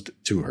is closed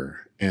to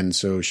her. And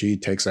so she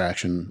takes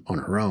action on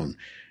her own,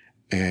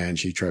 and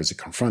she tries to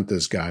confront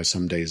this guy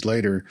some days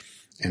later,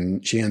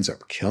 and she ends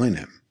up killing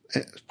him,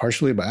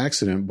 partially by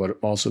accident, but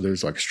also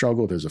there's like a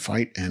struggle, there's a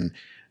fight, and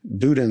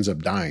dude ends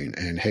up dying.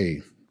 And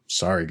hey,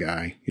 sorry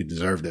guy, you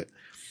deserved it.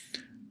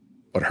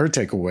 But her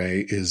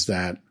takeaway is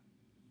that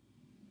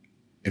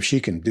if she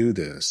can do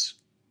this,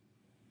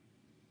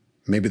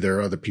 maybe there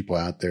are other people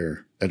out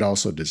there that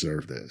also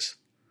deserve this.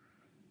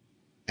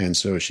 And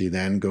so she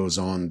then goes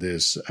on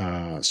this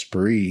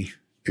spree,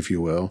 if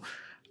you will,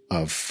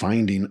 of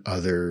finding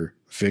other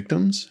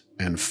victims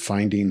and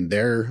finding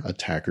their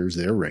attackers,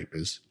 their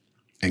rapists,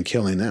 and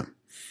killing them.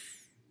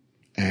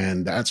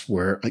 And that's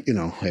where,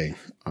 hey,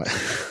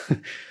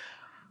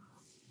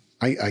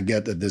 I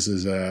get that this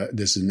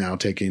is now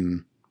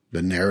taking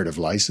the narrative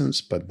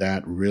license, but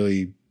that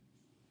really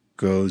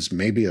goes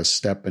maybe a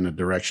step in a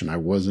direction I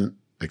wasn't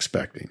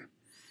expecting.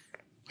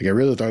 Like, I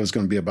really thought it was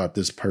going to be about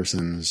this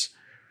person's,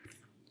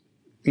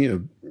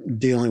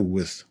 dealing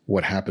with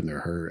what happened to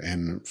her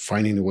and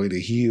finding a way to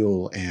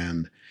heal,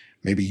 and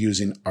maybe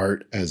using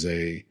art as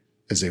a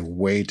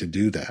way to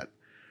do that.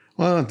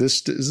 Well,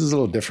 this is a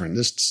little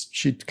different.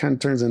 She kind of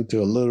turns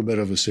into a little bit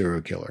of a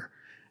serial killer.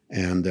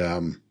 And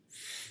I'm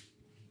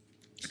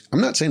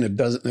not saying it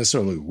doesn't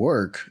necessarily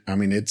work. I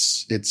mean,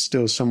 it's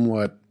still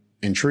somewhat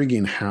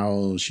intriguing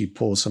how she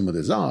pulls some of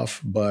this off,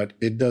 but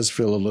it does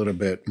feel a little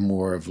bit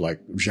more of like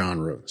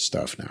genre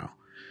stuff now.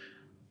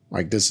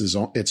 Like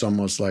it's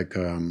almost like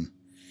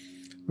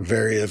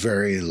very,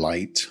 very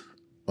light,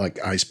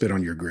 like I Spit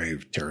on Your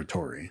Grave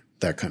territory,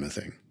 that kind of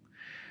thing,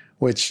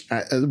 which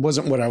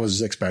wasn't what I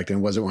was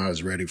expecting, wasn't what I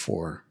was ready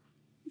for,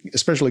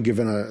 especially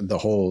given the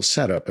whole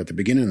setup at the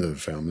beginning of the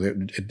film.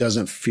 It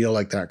doesn't feel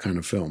like that kind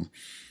of film.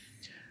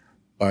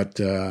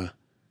 But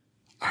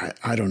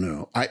I don't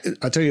know.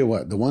 I'll tell you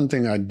what, the one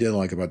thing I did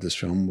like about this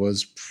film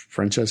was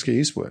Francesca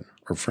Eastwood,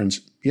 or French.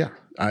 Yeah,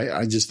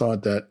 I just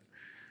thought that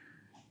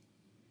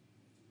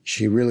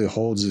she really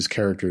holds this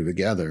character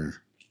together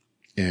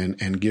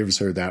and gives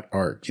her that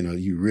arc.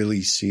 You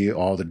really see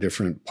all the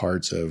different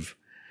parts of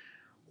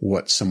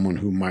what someone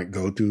who might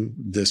go through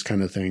this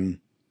kind of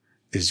thing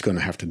is going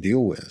to have to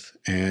deal with.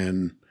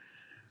 And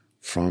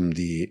from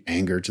the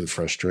anger to the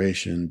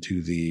frustration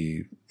to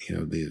the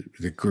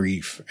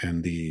grief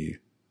and the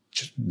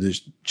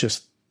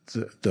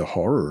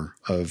horror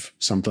of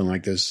something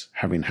like this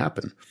having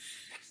happened.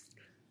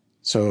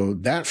 So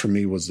that for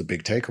me was the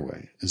big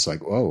takeaway. It's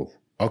like, oh,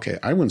 okay,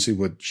 I want to see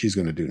what she's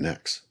going to do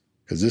next.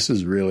 Because this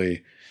is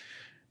really,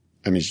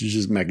 she's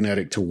just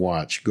magnetic to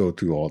watch go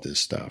through all this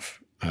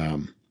stuff.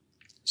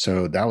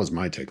 So that was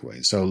my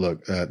takeaway. So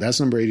look, that's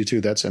number 82.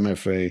 That's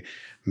MFA.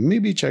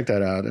 Maybe check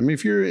that out.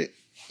 If you're,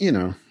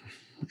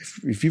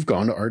 if you've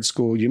gone to art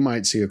school, you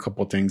might see a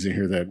couple of things in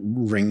here that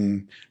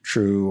ring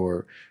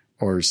true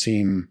or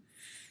seem,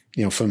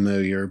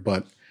 familiar.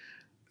 But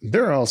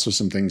there are also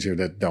some things here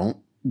that don't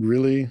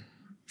really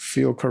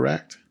feel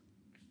correct.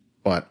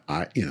 But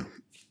I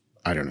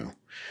don't know.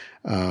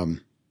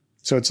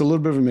 So it's a little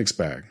bit of a mixed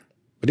bag.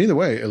 But either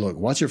way, look,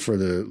 watch it for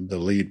the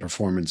lead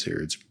performance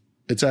here.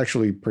 It's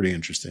actually pretty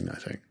interesting, I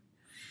think.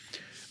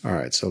 All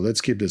right, so let's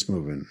keep this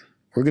moving.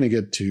 We're going to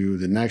get to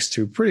the next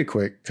two pretty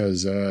quick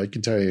because I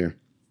can tell you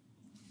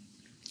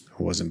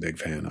I wasn't a big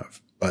fan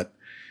of. But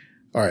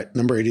all right,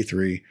 number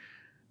 83,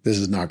 this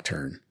is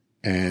Nocturne.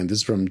 And this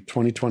is from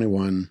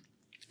 2021.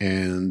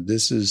 And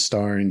this is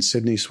starring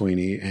Sydney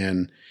Sweeney.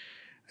 And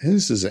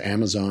this is an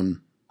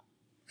Amazon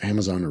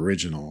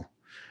original.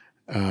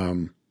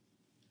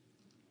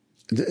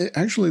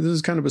 Actually, this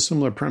is kind of a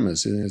similar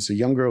premise. It's a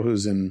young girl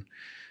who's in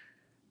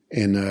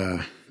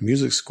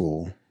music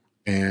school,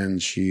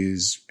 and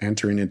she's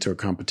entering into a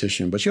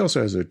competition, but she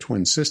also has her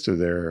twin sister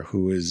there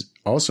who is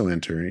also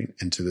entering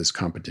into this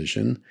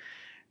competition.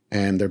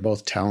 And they're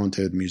both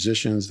talented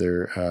musicians.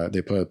 They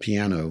play the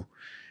piano,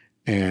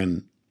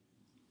 and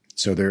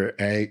so they're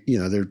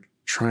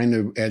trying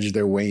to edge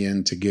their way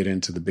in to get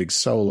into the big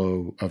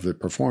solo of the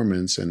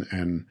performance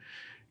and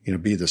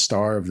be the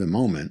star of the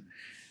moment.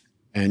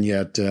 And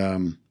yet,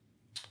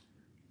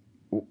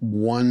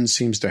 one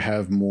seems to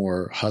have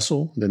more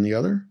hustle than the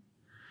other.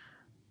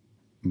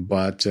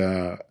 But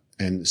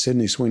and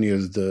Sydney Sweeney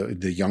is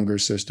the younger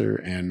sister,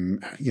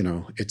 and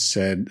it's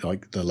said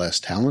like the less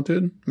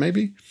talented,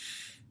 maybe.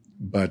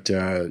 But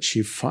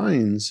she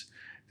finds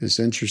this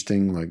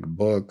interesting like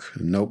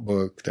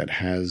notebook that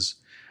has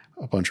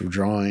a bunch of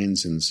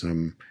drawings and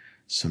some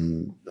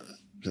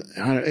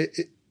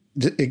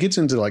it gets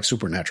into like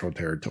supernatural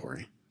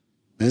territory.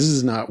 This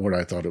is not what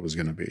I thought it was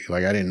going to be.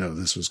 Like, I didn't know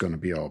this was going to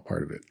be all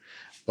part of it.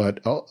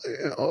 But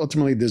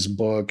ultimately, this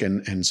book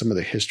and some of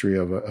the history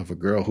of a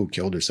girl who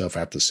killed herself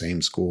at the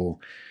same school,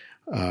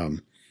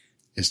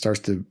 it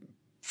starts to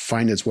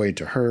find its way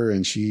to her,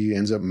 and she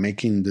ends up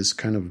making this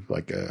kind of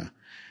like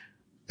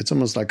it's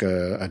almost like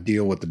a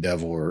deal with the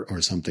devil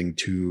or something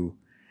to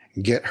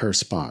get her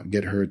spot,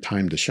 get her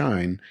time to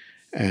shine,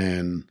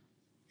 and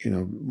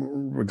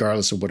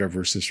regardless of whatever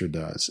her sister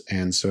does.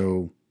 And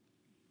so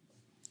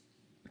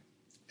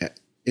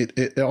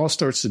it all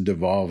starts to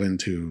devolve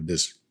into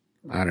this,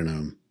 I don't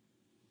know,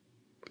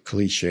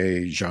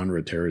 cliche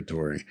genre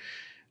territory.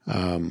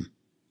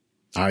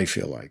 I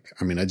feel like,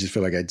 I just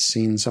feel like I'd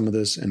seen some of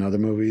this in other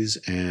movies,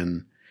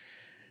 and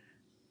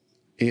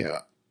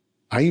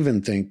I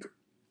even think,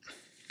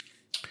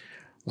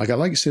 like, I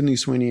like Sydney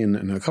Sweeney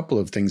in a couple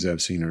of things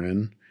I've seen her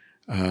in,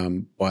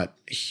 but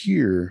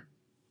here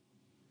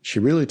she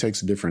really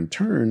takes a different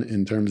turn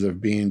in terms of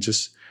being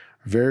just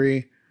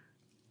very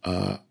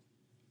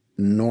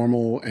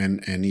normal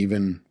and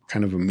even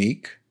kind of a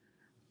meek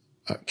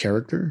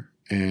character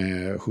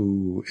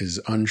who is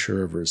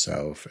unsure of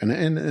herself.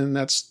 And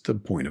that's the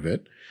point of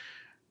it.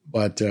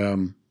 But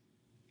in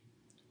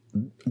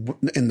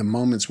the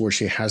moments where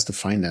she has to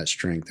find that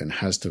strength and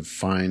has to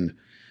find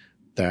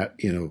that,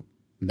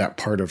 that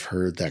part of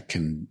her that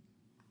can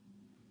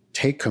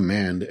take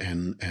command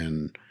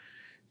and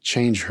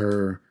change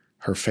her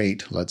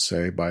fate, let's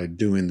say, by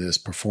doing this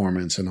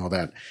performance and all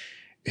that,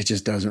 it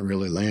just doesn't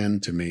really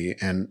land to me.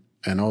 And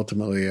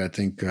ultimately, I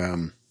think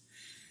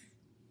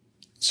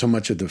so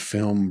much of the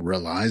film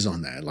relies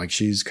on that. Like,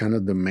 she's kind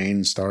of the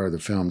main star of the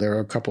film. There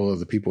are a couple of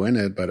the people in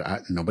it, but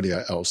nobody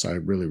else I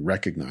really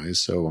recognize.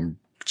 So I'm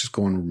just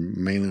going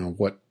mainly on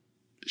what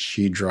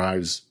she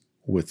drives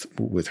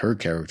with her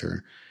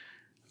character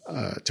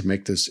to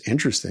make this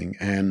interesting.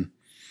 And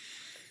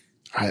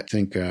I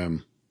think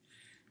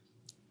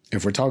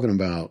if we're talking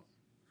about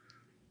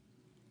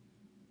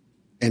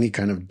any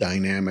kind of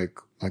dynamic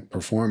like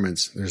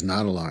performance, there's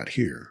not a lot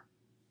here.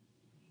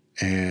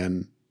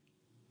 And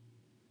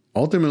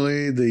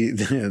ultimately,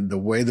 the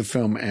way the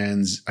film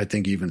ends, I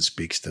think, even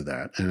speaks to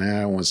that. And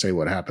I don't want to say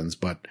what happens,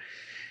 but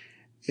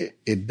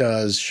it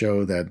does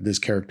show that this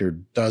character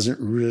doesn't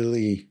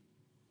really,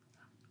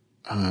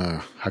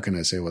 how can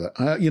I say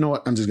you know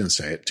what? I'm just going to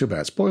say it. Too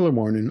bad. Spoiler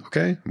warning.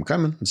 Okay. I'm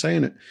coming. I'm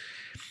saying it.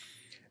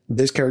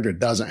 This character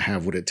doesn't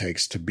have what it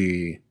takes to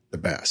be the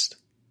best.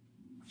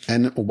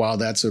 And while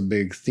that's a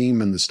big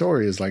theme in the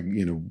story, is like,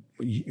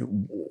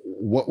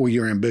 what will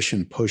your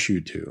ambition push you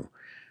to?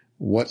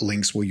 What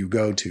links will you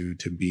go to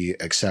be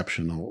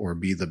exceptional or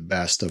be the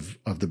best of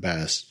the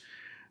best,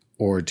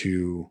 or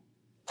to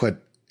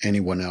put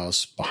anyone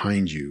else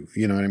behind you?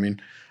 You know what I mean?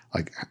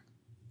 Like,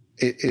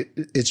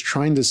 it's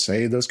trying to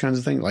say those kinds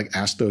of things, like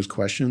ask those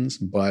questions,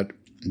 but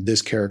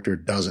this character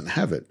doesn't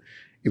have it,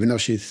 even though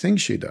she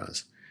thinks she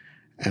does.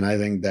 And I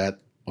think that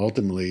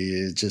ultimately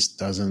it just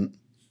doesn't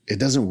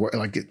work.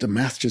 Like, the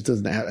math just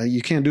doesn't add.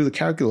 You can't do the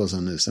calculus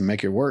on this and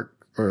make it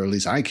work, or at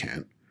least I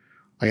can't.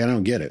 Like, I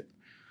don't get it.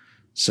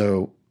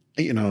 So,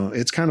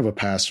 it's kind of a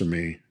pass for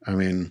me.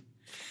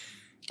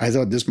 I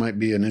thought this might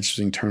be an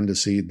interesting turn to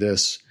see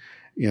this,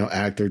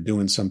 actor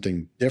doing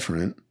something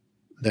different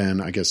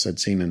than I guess I'd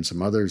seen in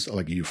some others,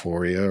 like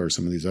Euphoria or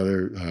some of these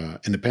other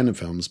independent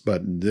films.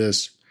 But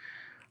this,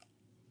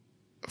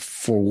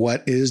 for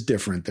what is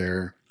different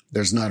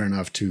there's not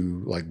enough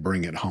to like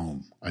bring it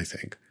home, I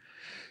think.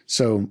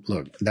 So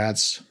look,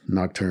 that's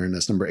Nocturne.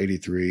 That's number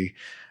 83.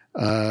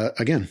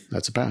 Again,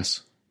 that's a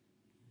pass.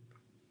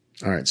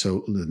 All right.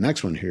 So the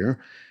next one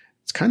here,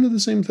 it's kind of the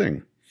same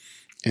thing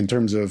in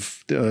terms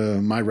of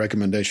my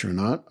recommendation or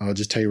not. I'll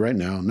just tell you right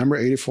now, number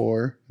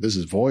 84, this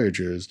is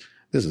Voyagers.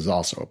 This is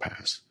also a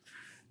pass.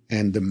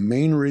 And the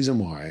main reason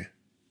why,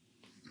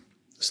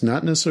 it's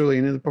not necessarily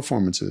any of the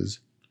performances.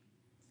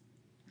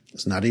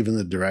 It's not even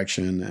the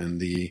direction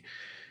and the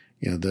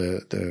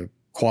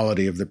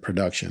quality of the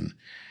production.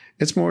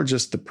 It's more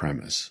just the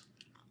premise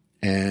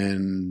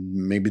and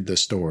maybe the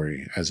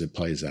story as it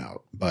plays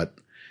out. But,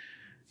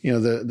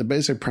 the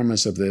basic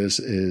premise of this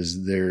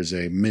is there's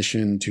a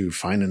mission to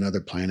find another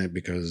planet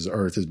because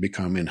Earth has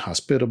become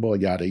inhospitable,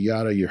 yada,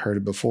 yada. You heard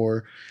it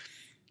before.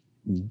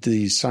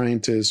 the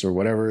scientists or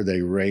whatever,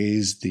 they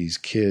raised these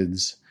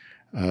kids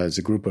as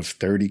a group of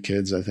 30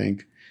 kids, I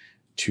think,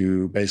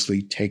 to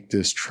basically take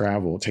this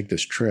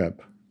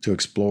trip to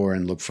explore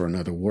and look for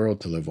another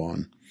world to live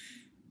on.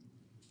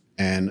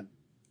 And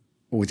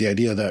with the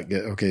idea that,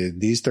 okay,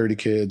 these 30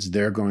 kids,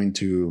 they're going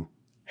to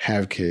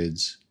have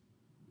kids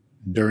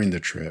during the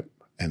trip,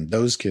 and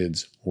those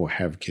kids will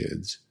have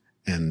kids,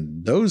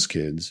 and those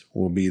kids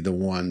will be the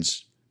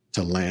ones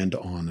to land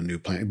on a new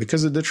planet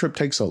because the trip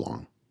takes so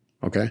long.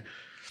 Okay.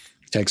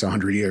 It takes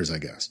 100 years, I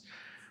guess.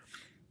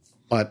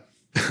 But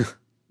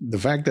the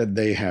fact that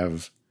they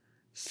have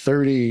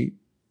 30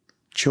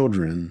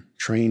 children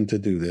trained to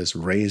do this,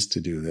 raised to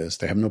do this,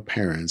 they have no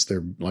parents.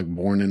 They're like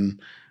born in,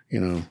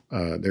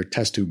 they're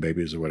test tube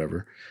babies or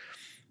whatever.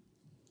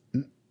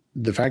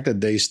 The fact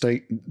that they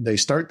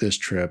start this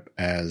trip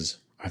as,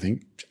 I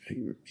think,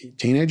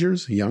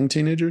 teenagers, young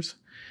teenagers,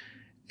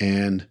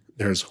 and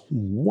there's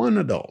one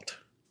adult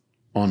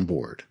on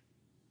board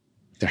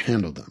to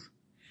handle them.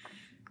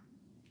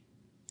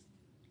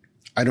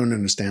 I don't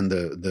understand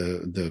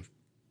the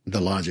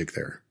logic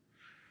there,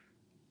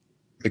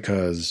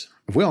 because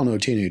if we all know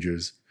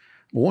teenagers,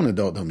 one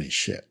adult don't mean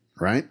shit,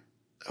 right?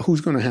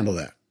 Who's going to handle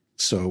that?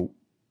 So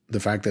the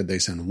fact that they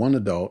send one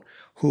adult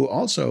who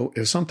also,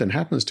 if something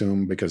happens to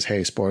him, because,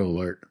 hey, spoiler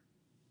alert,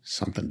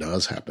 something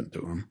does happen to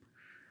him,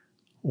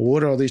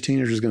 what are all these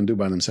teenagers going to do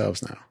by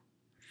themselves now?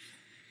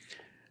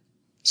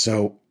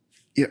 So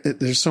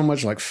there's so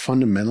much like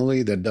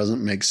fundamentally that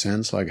doesn't make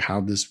sense, like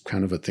how this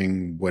kind of a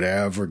thing would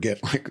ever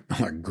get like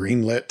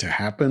greenlit to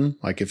happen.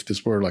 Like if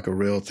this were like a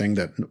real thing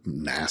that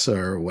NASA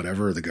or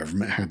whatever the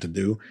government had to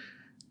do,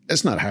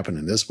 it's not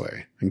happening this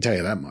way. I can tell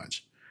you that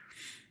much.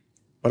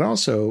 But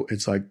also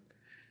it's like,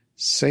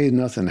 say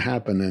nothing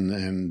happened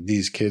and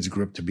these kids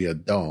grew up to be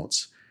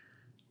adults.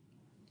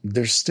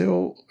 There's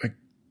still like,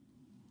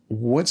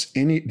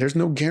 there's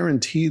no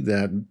guarantee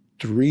that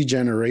 3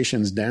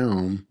 generations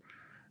down,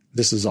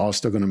 this is all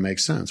still going to make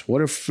sense.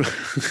 What if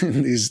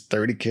these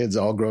 30 kids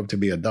all grow up to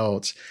be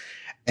adults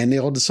and they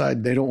all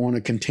decide they don't want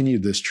to continue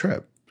this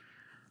trip?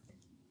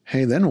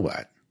 Hey, then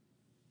what?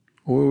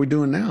 What are we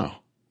doing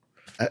now?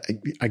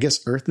 I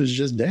guess Earth is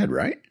just dead,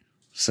 right?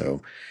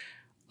 So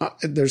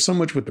there's so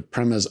much with the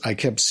premise I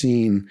kept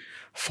seeing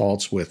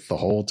faults with the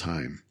whole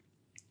time.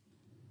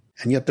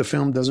 And yet the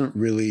film doesn't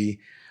really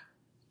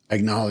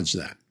acknowledge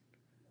that.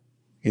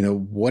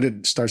 What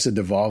it starts to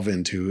devolve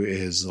into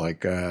is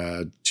like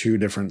 2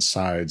 different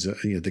sides.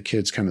 The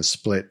kids kind of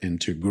split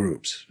into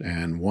groups.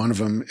 And one of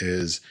them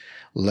is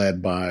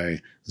led by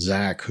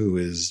Zach, who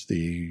is the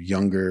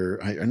younger,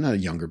 not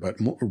younger, but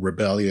more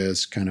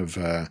rebellious kind of,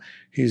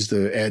 he's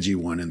the edgy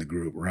one in the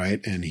group, right?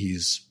 And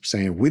he's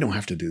saying, we don't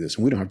have to do this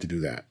and we don't have to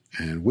do that.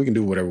 And we can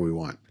do whatever we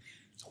want.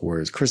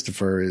 Whereas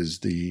Christopher is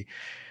the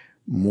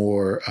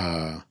more,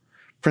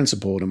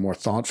 principled and more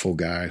thoughtful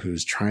guy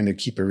who's trying to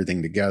keep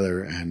everything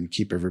together and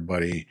keep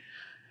everybody,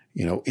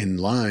 in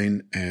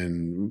line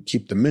and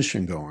keep the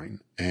mission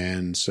going.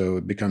 And so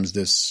it becomes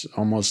this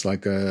almost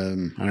like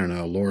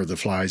Lord of the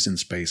Flies in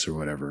space or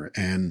whatever.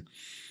 And,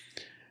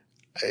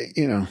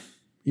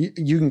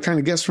 you can kind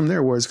of guess from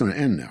there where it's going to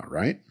end now,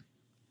 right?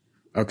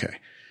 Okay.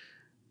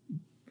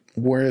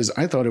 Whereas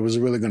I thought it was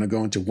really going to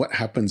go into what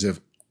happens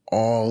if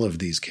all of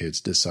these kids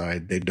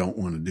decide they don't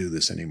want to do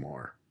this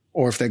anymore.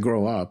 Or if they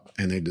grow up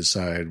and they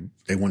decide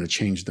they want to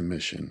change the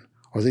mission,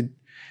 or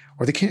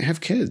they can't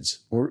have kids,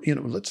 or,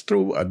 let's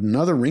throw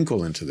another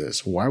wrinkle into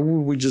this. Why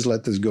would we just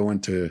let this go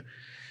into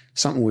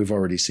something we've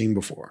already seen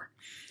before?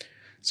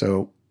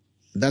 So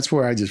that's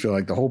where I just feel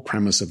like the whole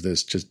premise of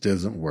this just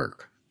doesn't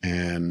work.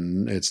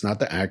 And it's not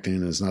the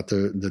acting, it's not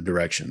the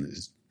direction.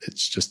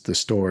 It's just the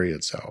story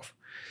itself.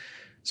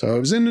 So it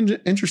was an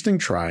interesting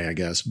try, I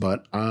guess,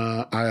 but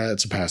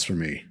it's a pass for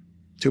me.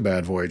 Too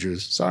bad,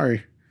 Voyagers.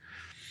 Sorry.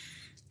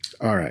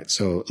 All right.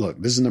 So look,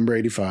 this is number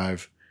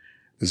 85.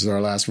 This is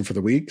our last one for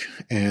the week.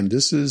 And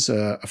this is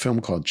a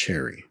film called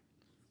Cherry.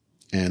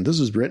 And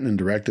this was written and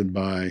directed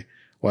by,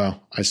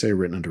 I say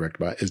written and directed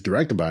by, is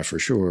directed by for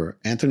sure,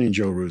 Anthony and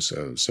Joe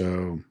Russo.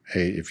 So,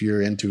 hey, if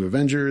you're into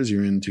Avengers,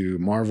 you're into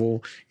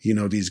Marvel,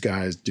 these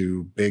guys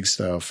do big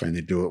stuff and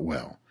they do it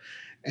well.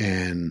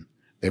 And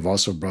they've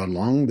also brought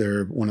along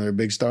one of their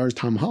big stars,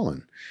 Tom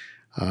Holland,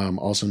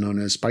 also known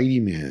as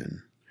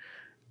Spidey-Man.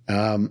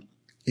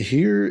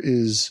 Here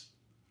is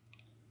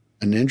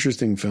an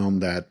interesting film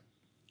that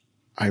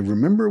I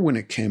remember when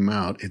it came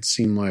out, it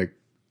seemed like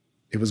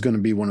it was going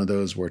to be one of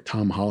those where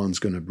Tom Holland's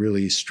going to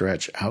really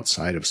stretch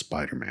outside of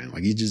Spider-Man.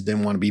 Like he just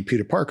didn't want to be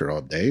Peter Parker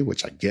all day,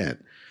 which I get.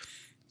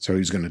 So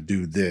he's going to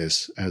do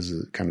this as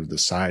a kind of the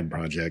side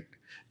project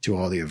to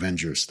all the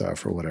Avengers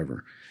stuff or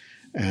whatever.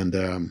 And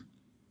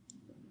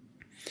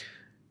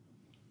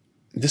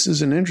this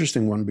is an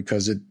interesting one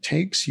because it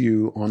takes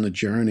you on a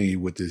journey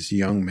with this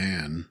young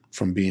man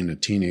from being a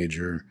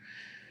teenager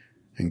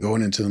and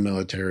going into the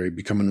military,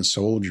 becoming a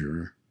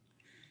soldier,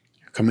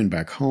 coming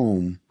back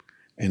home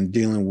and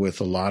dealing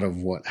with a lot of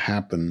what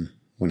happened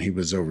when he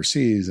was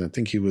overseas. I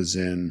think he was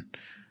in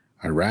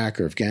Iraq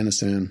or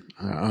Afghanistan.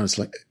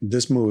 Honestly,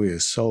 this movie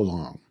is so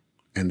long.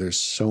 and there's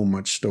so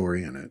much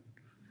story in it,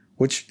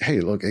 which, hey,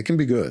 look, it can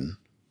be good,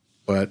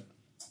 but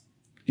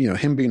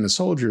him being a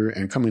soldier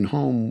and coming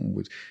home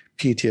with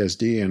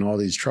PTSD and all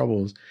these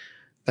troubles,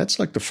 that's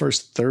like the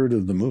first third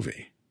of the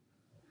movie.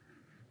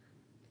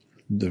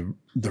 The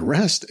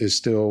rest is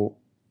still,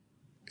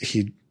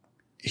 he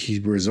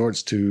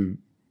resorts to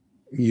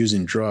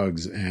using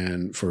drugs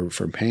and for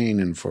pain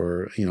and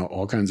for,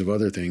 all kinds of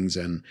other things,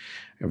 and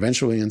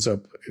eventually ends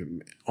up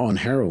on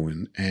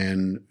heroin.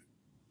 And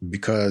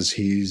because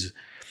he's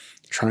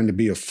trying to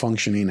be a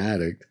functioning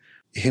addict,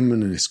 him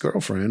and his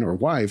girlfriend or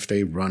wife,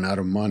 they run out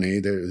of money.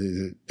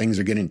 Things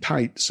are getting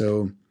tight.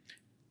 So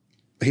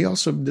he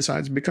also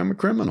decides to become a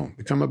criminal,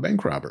 become a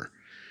bank robber.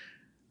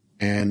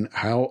 And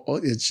how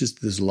it's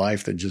just this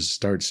life that just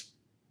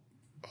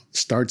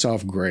starts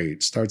off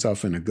great, starts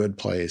off in a good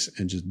place,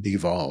 and just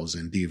devolves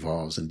and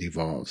devolves and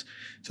devolves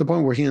to the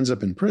point where he ends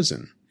up in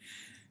prison.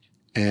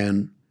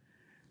 And,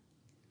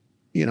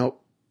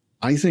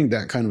 I think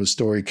that kind of a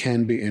story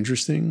can be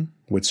interesting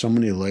with so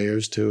many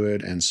layers to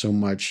it and so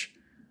much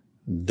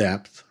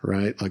depth,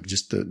 right? Like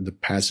just the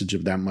passage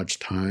of that much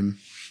time.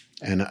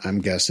 And I'm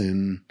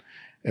guessing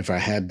if I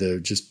had to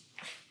just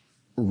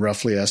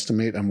roughly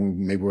estimate,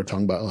 maybe we're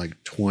talking about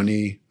like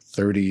 20,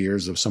 30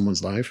 years of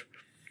someone's life.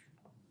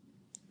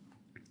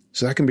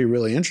 So that can be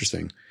really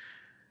interesting.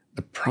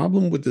 The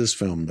problem with this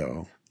film,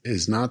 though,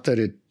 is not that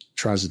it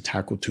tries to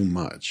tackle too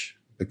much,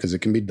 because it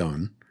can be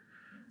done,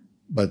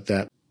 but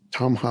that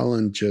Tom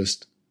Holland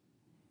just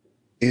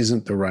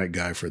isn't the right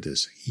guy for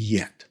this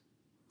yet.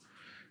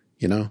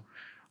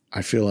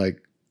 I feel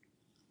like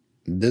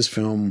this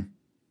film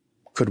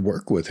could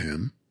work with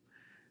him,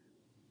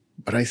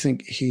 but I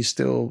think he's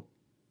still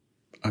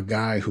a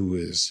guy who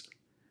is,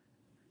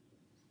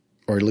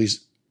 or at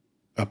least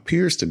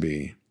appears to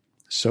be,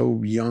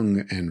 so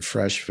young and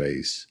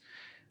fresh-faced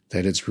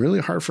that it's really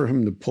hard for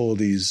him to pull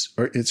these,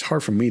 or it's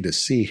hard for me to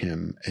see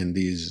him in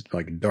these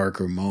like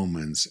darker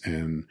moments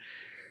and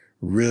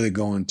really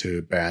go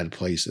into bad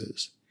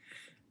places.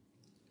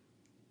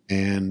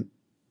 And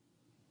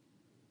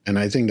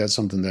I think that's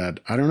something that,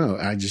 I don't know,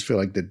 I just feel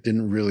like that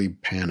didn't really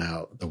pan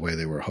out the way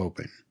they were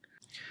hoping.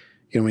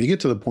 When you get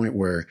to the point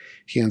where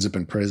he ends up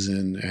in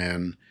prison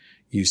and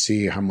you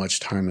see how much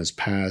time has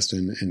passed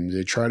and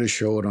they try to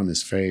show it on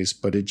his face,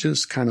 but it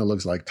just kind of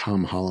looks like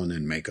Tom Holland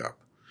in makeup.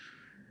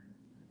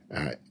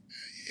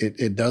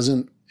 It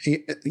doesn't,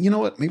 you know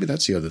what? Maybe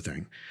that's the other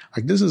thing.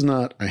 Like, this is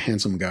not a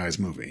handsome guy's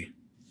movie.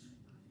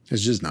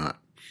 It's just not.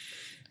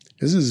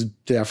 This is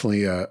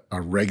definitely a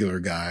regular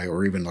guy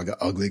or even like an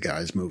ugly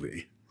guy's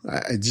movie.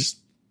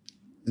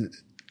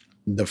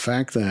 The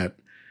fact that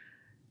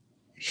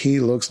he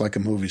looks like a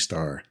movie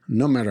star,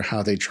 no matter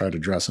how they try to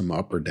dress him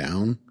up or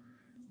down,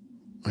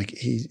 like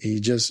he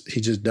just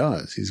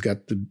does. He's got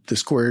the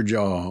square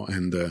jaw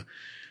and the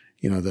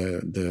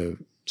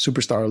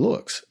superstar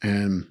looks.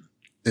 And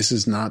this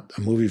is not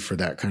a movie for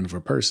that kind of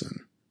a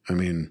person. I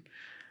mean,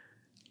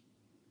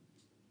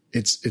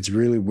 it's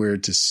really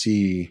weird to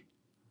see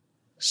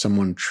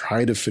someone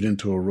try to fit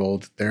into a role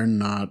that they're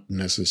not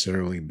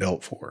necessarily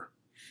built for,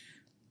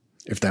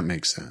 if that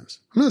makes sense.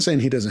 I'm not saying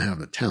he doesn't have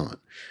the talent.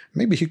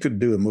 Maybe he could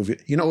do a movie.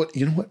 You know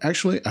what?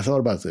 Actually, I thought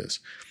about this.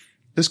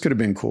 This could have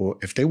been cool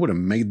if they would have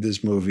made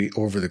this movie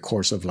over the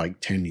course of like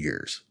 10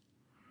 years.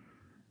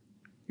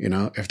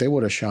 If they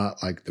would have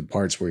shot like the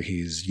parts where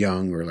he's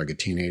young or like a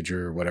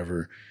teenager or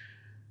whatever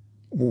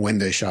when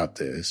they shot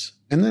this,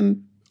 and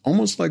then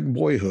almost like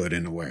Boyhood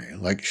in a way,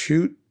 like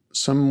shoot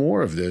some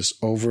more of this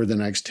over the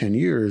next 10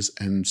 years.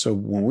 And so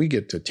when we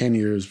get to 10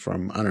 years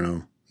from, I don't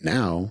know,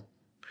 now,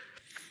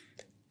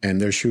 and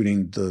they're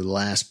shooting the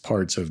last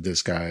parts of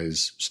this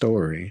guy's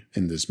story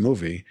in this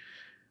movie,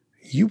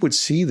 you would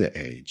see the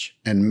age,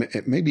 and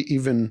maybe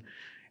even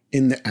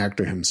in the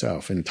actor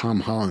himself. In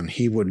Tom Holland,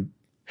 he would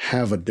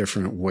have a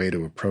different way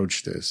to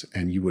approach this,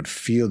 and you would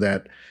feel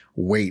that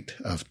weight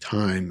of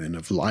time and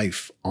of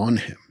life on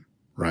him,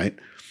 right?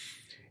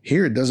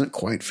 Here, it doesn't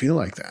quite feel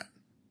like that.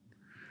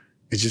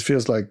 It just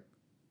feels like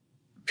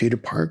Peter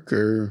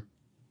Parker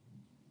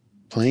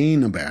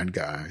playing a bad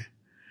guy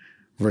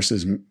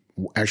versus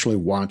actually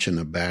watching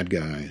a bad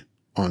guy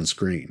on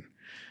screen.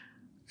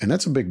 And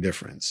that's a big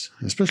difference,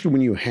 especially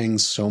when you hang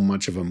so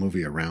much of a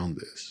movie around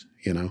this,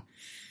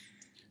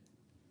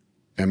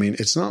 I mean,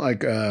 it's not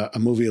like a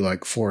movie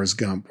like Forrest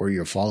Gump where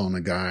you're following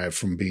a guy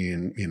from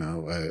being,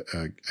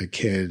 a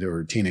kid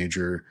or a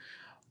teenager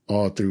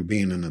all through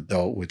being an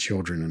adult with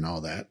children and all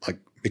that. Like,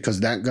 because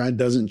that guy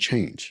doesn't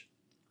change.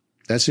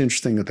 That's the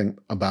interesting thing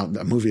about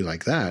a movie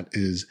like that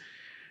is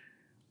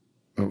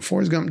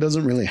Forrest Gump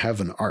doesn't really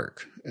have an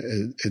arc.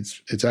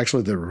 It's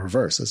actually the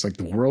reverse. It's like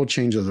the world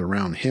changes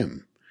around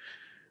him.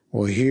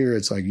 Well, here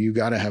it's like you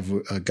got to have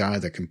a guy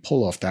that can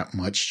pull off that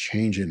much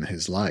change in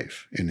his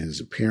life, in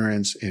his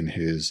appearance, in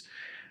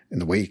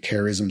the way he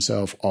carries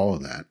himself, all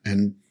of that.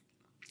 And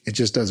it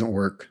just doesn't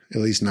work,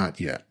 at least not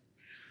yet.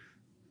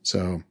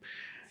 So,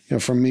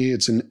 for me,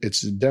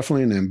 it's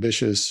definitely an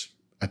ambitious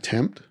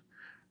attempt.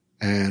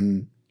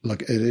 And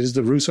look, it is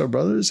the Russo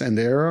brothers, and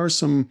there are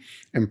some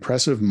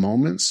impressive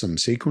moments, some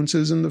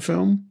sequences in the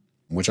film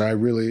which I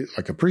really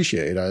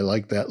appreciate. I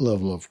like that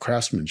level of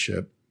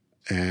craftsmanship.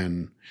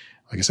 And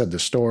like I said, the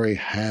story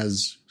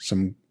has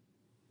some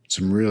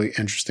really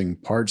interesting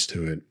parts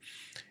to it.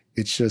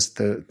 It's just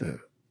the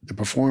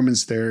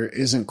performance there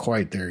isn't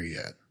quite there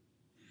yet.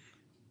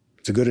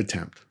 It's a good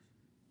attempt.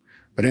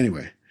 But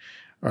anyway,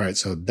 all right,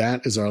 so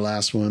that is our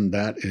last one.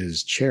 That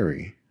is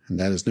Cherry, and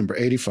that is number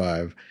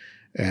 85.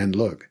 And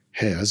look,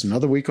 hey, that's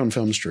another week on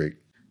Film Streak.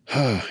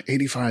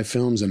 85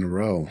 films in a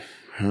row.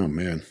 Oh,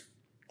 man.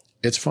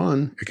 It's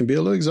fun. It can be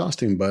a little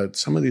exhausting, but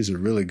some of these are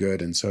really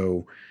good. And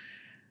so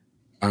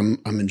I'm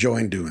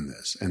enjoying doing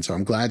this. And so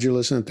I'm glad you're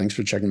listening. Thanks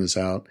for checking this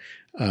out.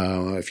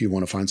 If you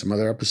want to find some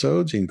other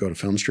episodes, you can go to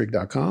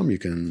filmstreak.com. You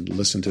can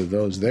listen to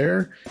those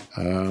there.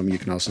 You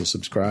can also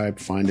subscribe,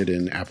 find it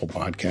in Apple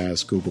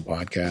Podcasts, Google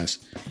Podcasts,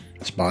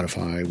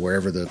 Spotify,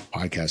 wherever the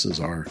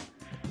podcasts are.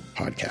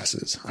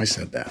 Podcasts. I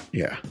said that.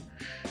 Yeah.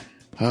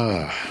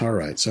 All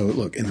right. So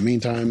look, in the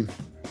meantime,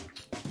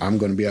 I'm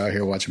going to be out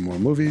here watching more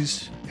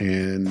movies,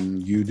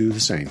 and you do the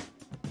same.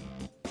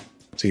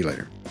 See you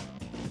later.